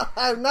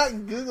 I'm not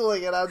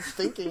Googling it, I'm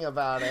thinking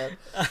about it.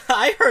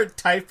 I heard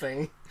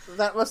typing.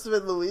 That must have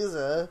been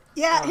Louisa.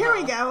 Yeah, here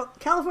we go.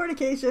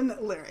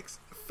 Californication lyrics.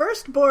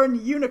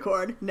 Firstborn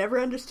unicorn. Never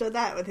understood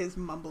that with his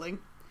mumbling.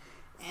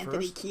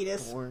 Anthony Kiedis.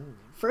 Firstborn.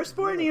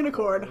 Firstborn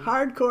unicorn.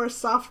 Hardcore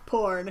soft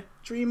porn.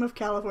 Dream of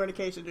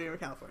Californication. Dream of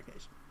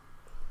Californication.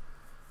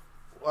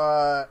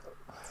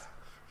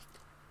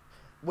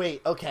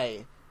 Wait,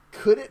 okay.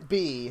 Could it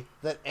be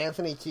that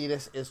Anthony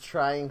Kiedis is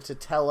trying to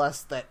tell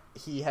us that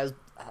he has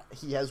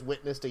he has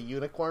witnessed a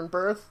unicorn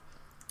birth.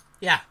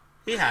 Yeah,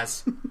 he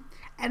has.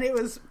 And it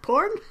was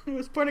porn? It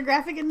was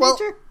pornographic in Well,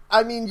 nature?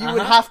 I mean, you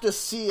would have to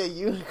see a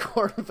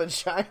unicorn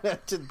vagina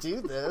to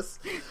do this.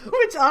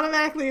 Which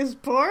automatically is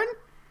porn?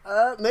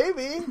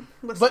 Maybe.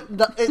 Listen.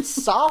 But it's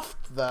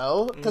soft,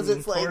 though, because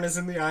it's like... Porn is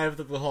in the eye of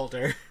the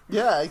beholder.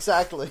 Yeah,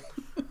 exactly.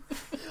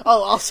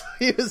 Oh, also,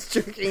 he was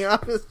jerking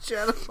off his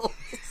genitals.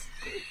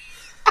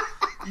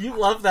 You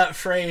love that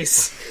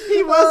phrase.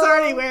 He was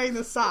already wearing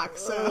the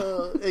socks,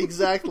 so...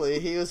 Exactly.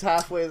 He was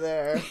halfway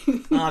there.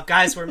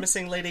 Guys, we're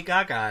missing Lady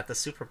Gaga at the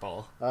Super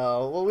Bowl.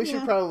 Oh, well, we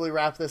should probably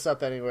wrap this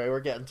up anyway. We're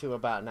getting to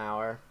about an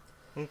hour.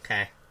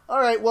 Okay. All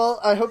right, well,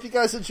 I hope you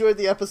guys enjoyed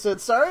the episode.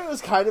 Sorry it was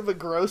kind of a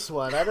gross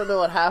one. I don't know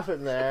what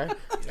happened there.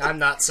 I'm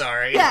not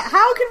sorry. Yeah,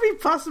 how could we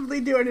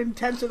possibly do an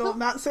intentional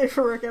not safe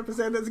for work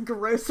episode that's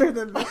grosser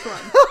than this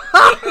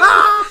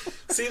one?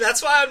 See,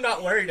 that's why I'm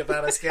not worried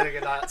about us getting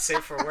a not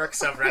safe for work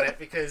subreddit,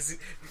 because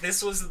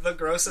this was the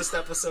grossest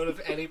episode of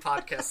any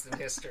podcast in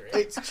history.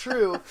 It's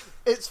true.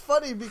 It's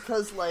funny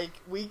because, like,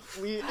 we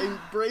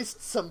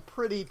embraced some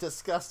pretty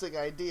disgusting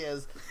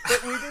ideas,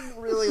 but we didn't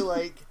really,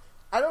 like...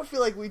 I don't feel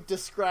like we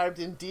described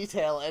in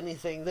detail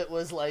anything that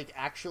was, like,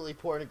 actually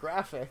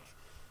pornographic.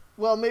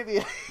 Well,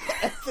 maybe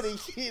Anthony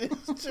Keene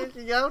is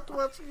jerking out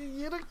watching a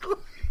unicorn.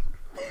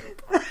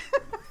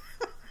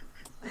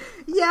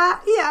 Yeah,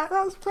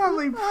 that was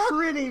probably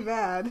pretty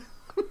bad.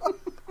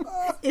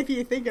 If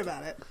you think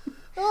about it.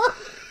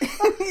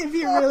 If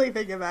you really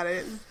think about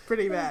it, it's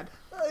pretty bad.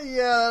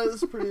 Yeah,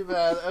 it's pretty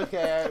bad.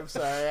 Okay, I'm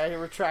sorry. I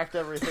retract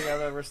everything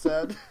I've ever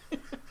said.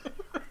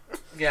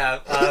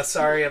 Yeah,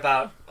 sorry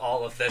about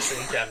all of this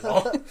in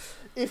general.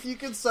 If you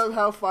can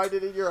somehow find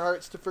it in your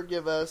hearts to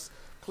forgive us,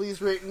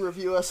 please rate and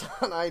review us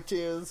on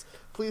iTunes.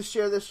 Please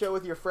share this show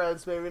with your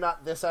friends. Maybe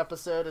not this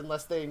episode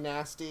unless they're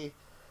nasty.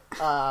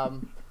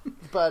 But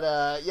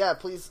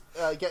please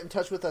get in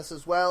touch with us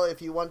as well.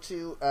 If you want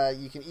to,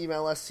 you can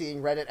email us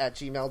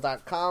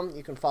seeingreddit@gmail.com.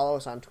 You can follow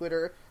us on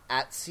Twitter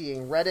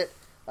 @seeingreddit.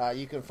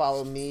 You can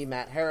follow me,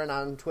 Matt Herron,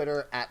 on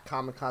Twitter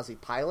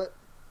 @kamikazepilot.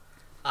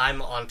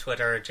 I'm on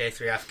Twitter,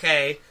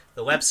 J3FK,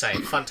 the website,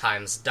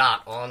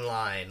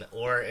 funtimes.online,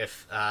 or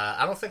if,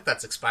 I don't think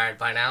that's expired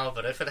by now,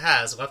 but if it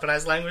has,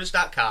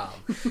 weaponizedlanguage.com,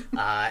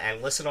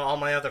 and listen to all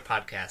my other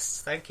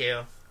podcasts. Thank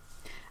you.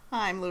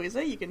 I'm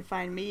Louisa. You can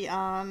find me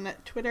on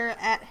Twitter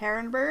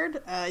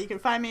 @HeronBird. You can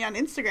find me on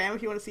Instagram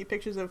if you want to see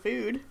pictures of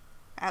food,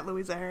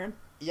 @LouisaHeron.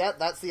 Yeah,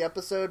 that's the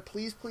episode.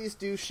 Please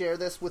do share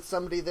this with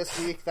somebody this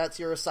week. That's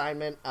your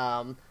assignment.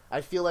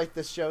 I feel like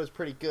this show is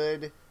pretty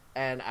good,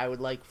 and I would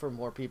like for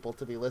more people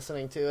to be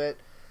listening to it.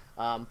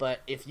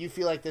 But if you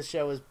feel like this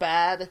show is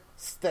bad,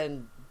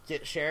 then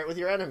share it with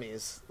your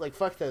enemies. Like,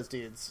 fuck those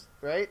dudes,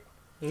 right?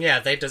 Yeah,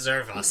 they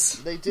deserve us.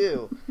 They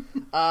do.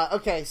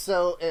 Okay,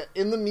 so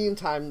in the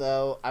meantime,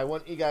 though, I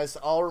want you guys to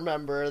all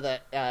remember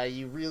that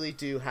you really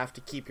do have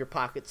to keep your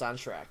pockets on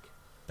Shrek.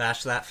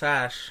 Bash that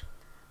fash.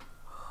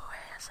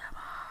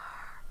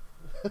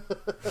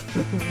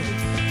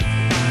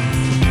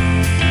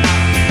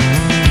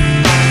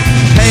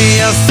 Pay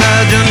your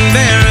surgeon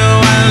very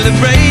well to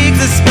break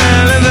the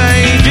spell of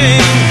aging.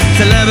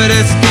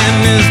 Celebrity skin,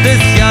 is this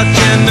your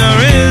chin or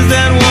is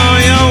that war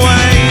you're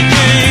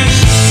waging?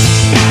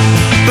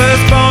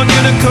 Firstborn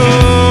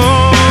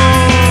unicorn,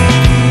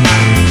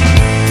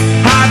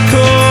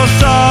 hardcore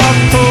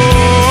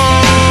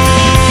softcore.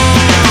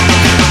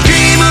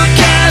 Dream of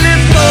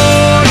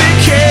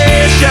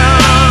Californication.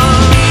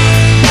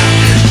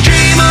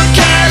 Dream of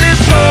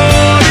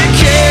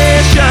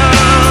Californication.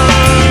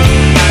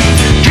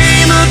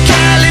 Dream of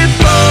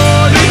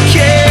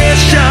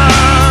Californication.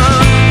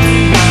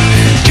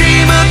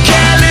 Dream of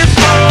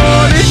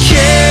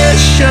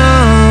Californication.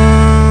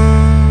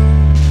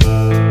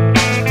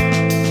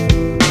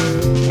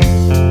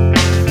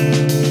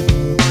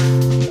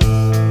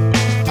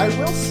 I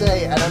will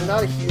say, and I'm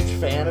not a huge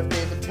fan of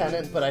David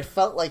Tennant, but I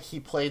felt like he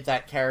played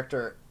that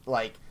character,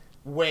 like,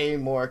 way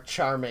more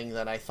charming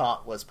than I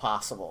thought was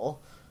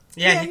possible.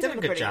 Yeah, he did a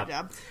good pretty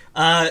job.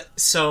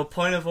 So,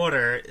 point of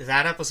order,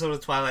 that episode of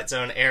Twilight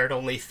Zone aired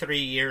only 3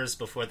 years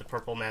before the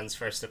Purple Man's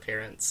first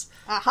appearance.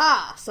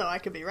 Aha! So I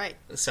could be right.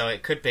 So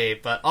it could be,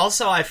 but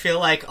also I feel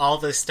like all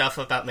this stuff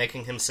about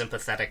making him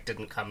sympathetic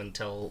didn't come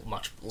until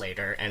much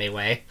later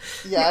anyway.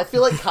 Yeah, I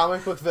feel like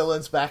comic book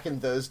villains back in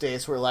those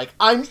days were like,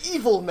 I'm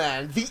Evil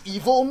Man, the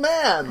Evil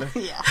Man!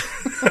 Yeah.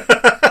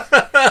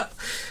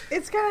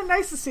 It's kind of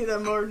nice to see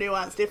them more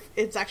nuanced if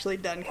it's actually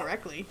done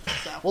correctly.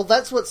 So. Well,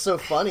 that's what's so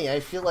funny.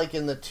 I feel like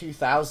in the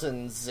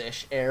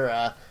 2000s-ish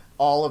era,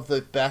 all of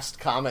the best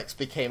comics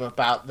became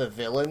about the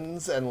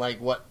villains and, like,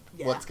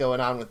 what's going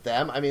on with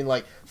them. I mean,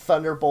 like,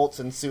 Thunderbolts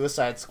and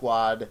Suicide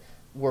Squad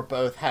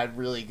had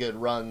really good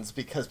runs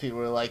because people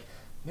were like,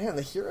 man,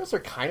 the heroes are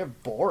kind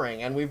of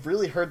boring, and we've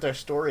really heard their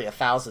story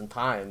 1,000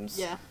 times.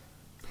 Yeah.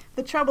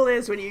 The trouble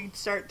is when you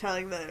start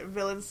telling the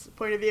villain's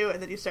point of view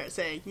and then you start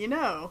saying,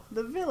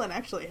 the villain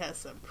actually has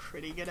some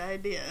pretty good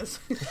ideas.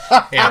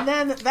 Yeah. And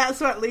then that's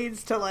what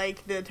leads to,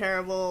 like, the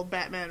terrible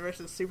Batman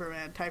versus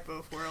Superman type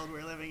of world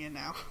we're living in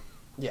now.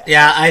 Yeah,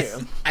 that's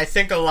true. I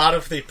think a lot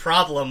of the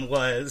problem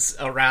was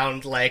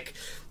around, like,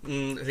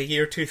 the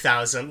year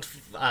 2000.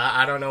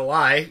 I don't know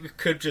why. It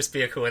could just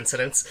be a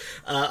coincidence.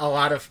 A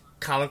lot of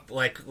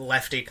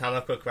lefty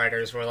comic book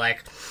writers were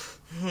like,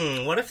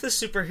 what if the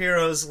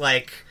superheroes,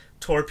 like,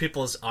 tore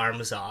people's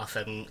arms off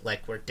and,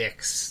 like, were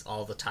dicks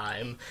all the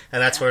time?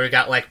 And that's where we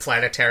got, like,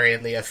 Planetary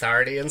and the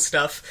Authority and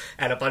stuff,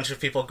 and a bunch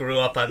of people grew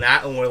up on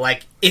that and were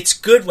like, it's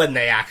good when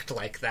they act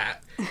like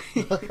that.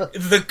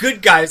 The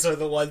good guys are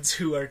the ones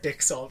who are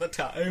dicks all the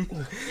time.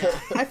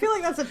 I feel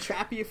like that's a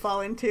trap you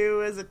fall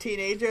into as a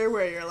teenager,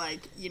 where you're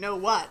like, you know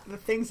what? The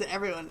things that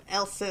everyone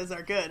else says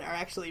are good are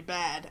actually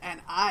bad,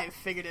 and I've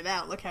figured it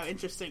out. Look how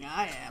interesting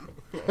I am.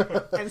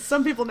 And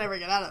some people never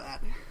get out of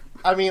that.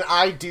 I mean,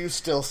 I do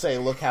still say,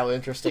 look how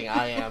interesting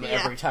I am Yeah.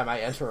 every time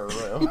I enter a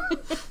room.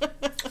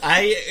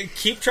 I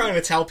keep trying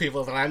to tell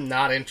people that I'm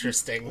not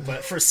interesting,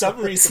 but for some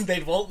reason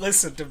they won't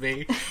listen to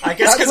me. I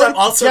guess because I'm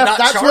also Jeff, not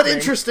that's charming. what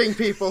interesting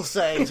people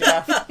say,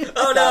 Jeff.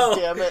 Oh God no!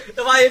 damn it.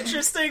 Am I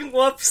interesting?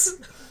 Whoops!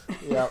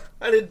 Yep.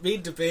 I didn't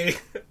mean to be.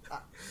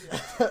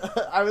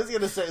 I was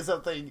going to say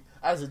something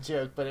as a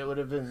joke, but it would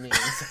have been mean,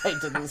 so I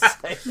didn't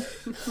say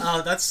it.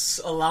 Oh, that's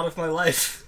a lot of my life.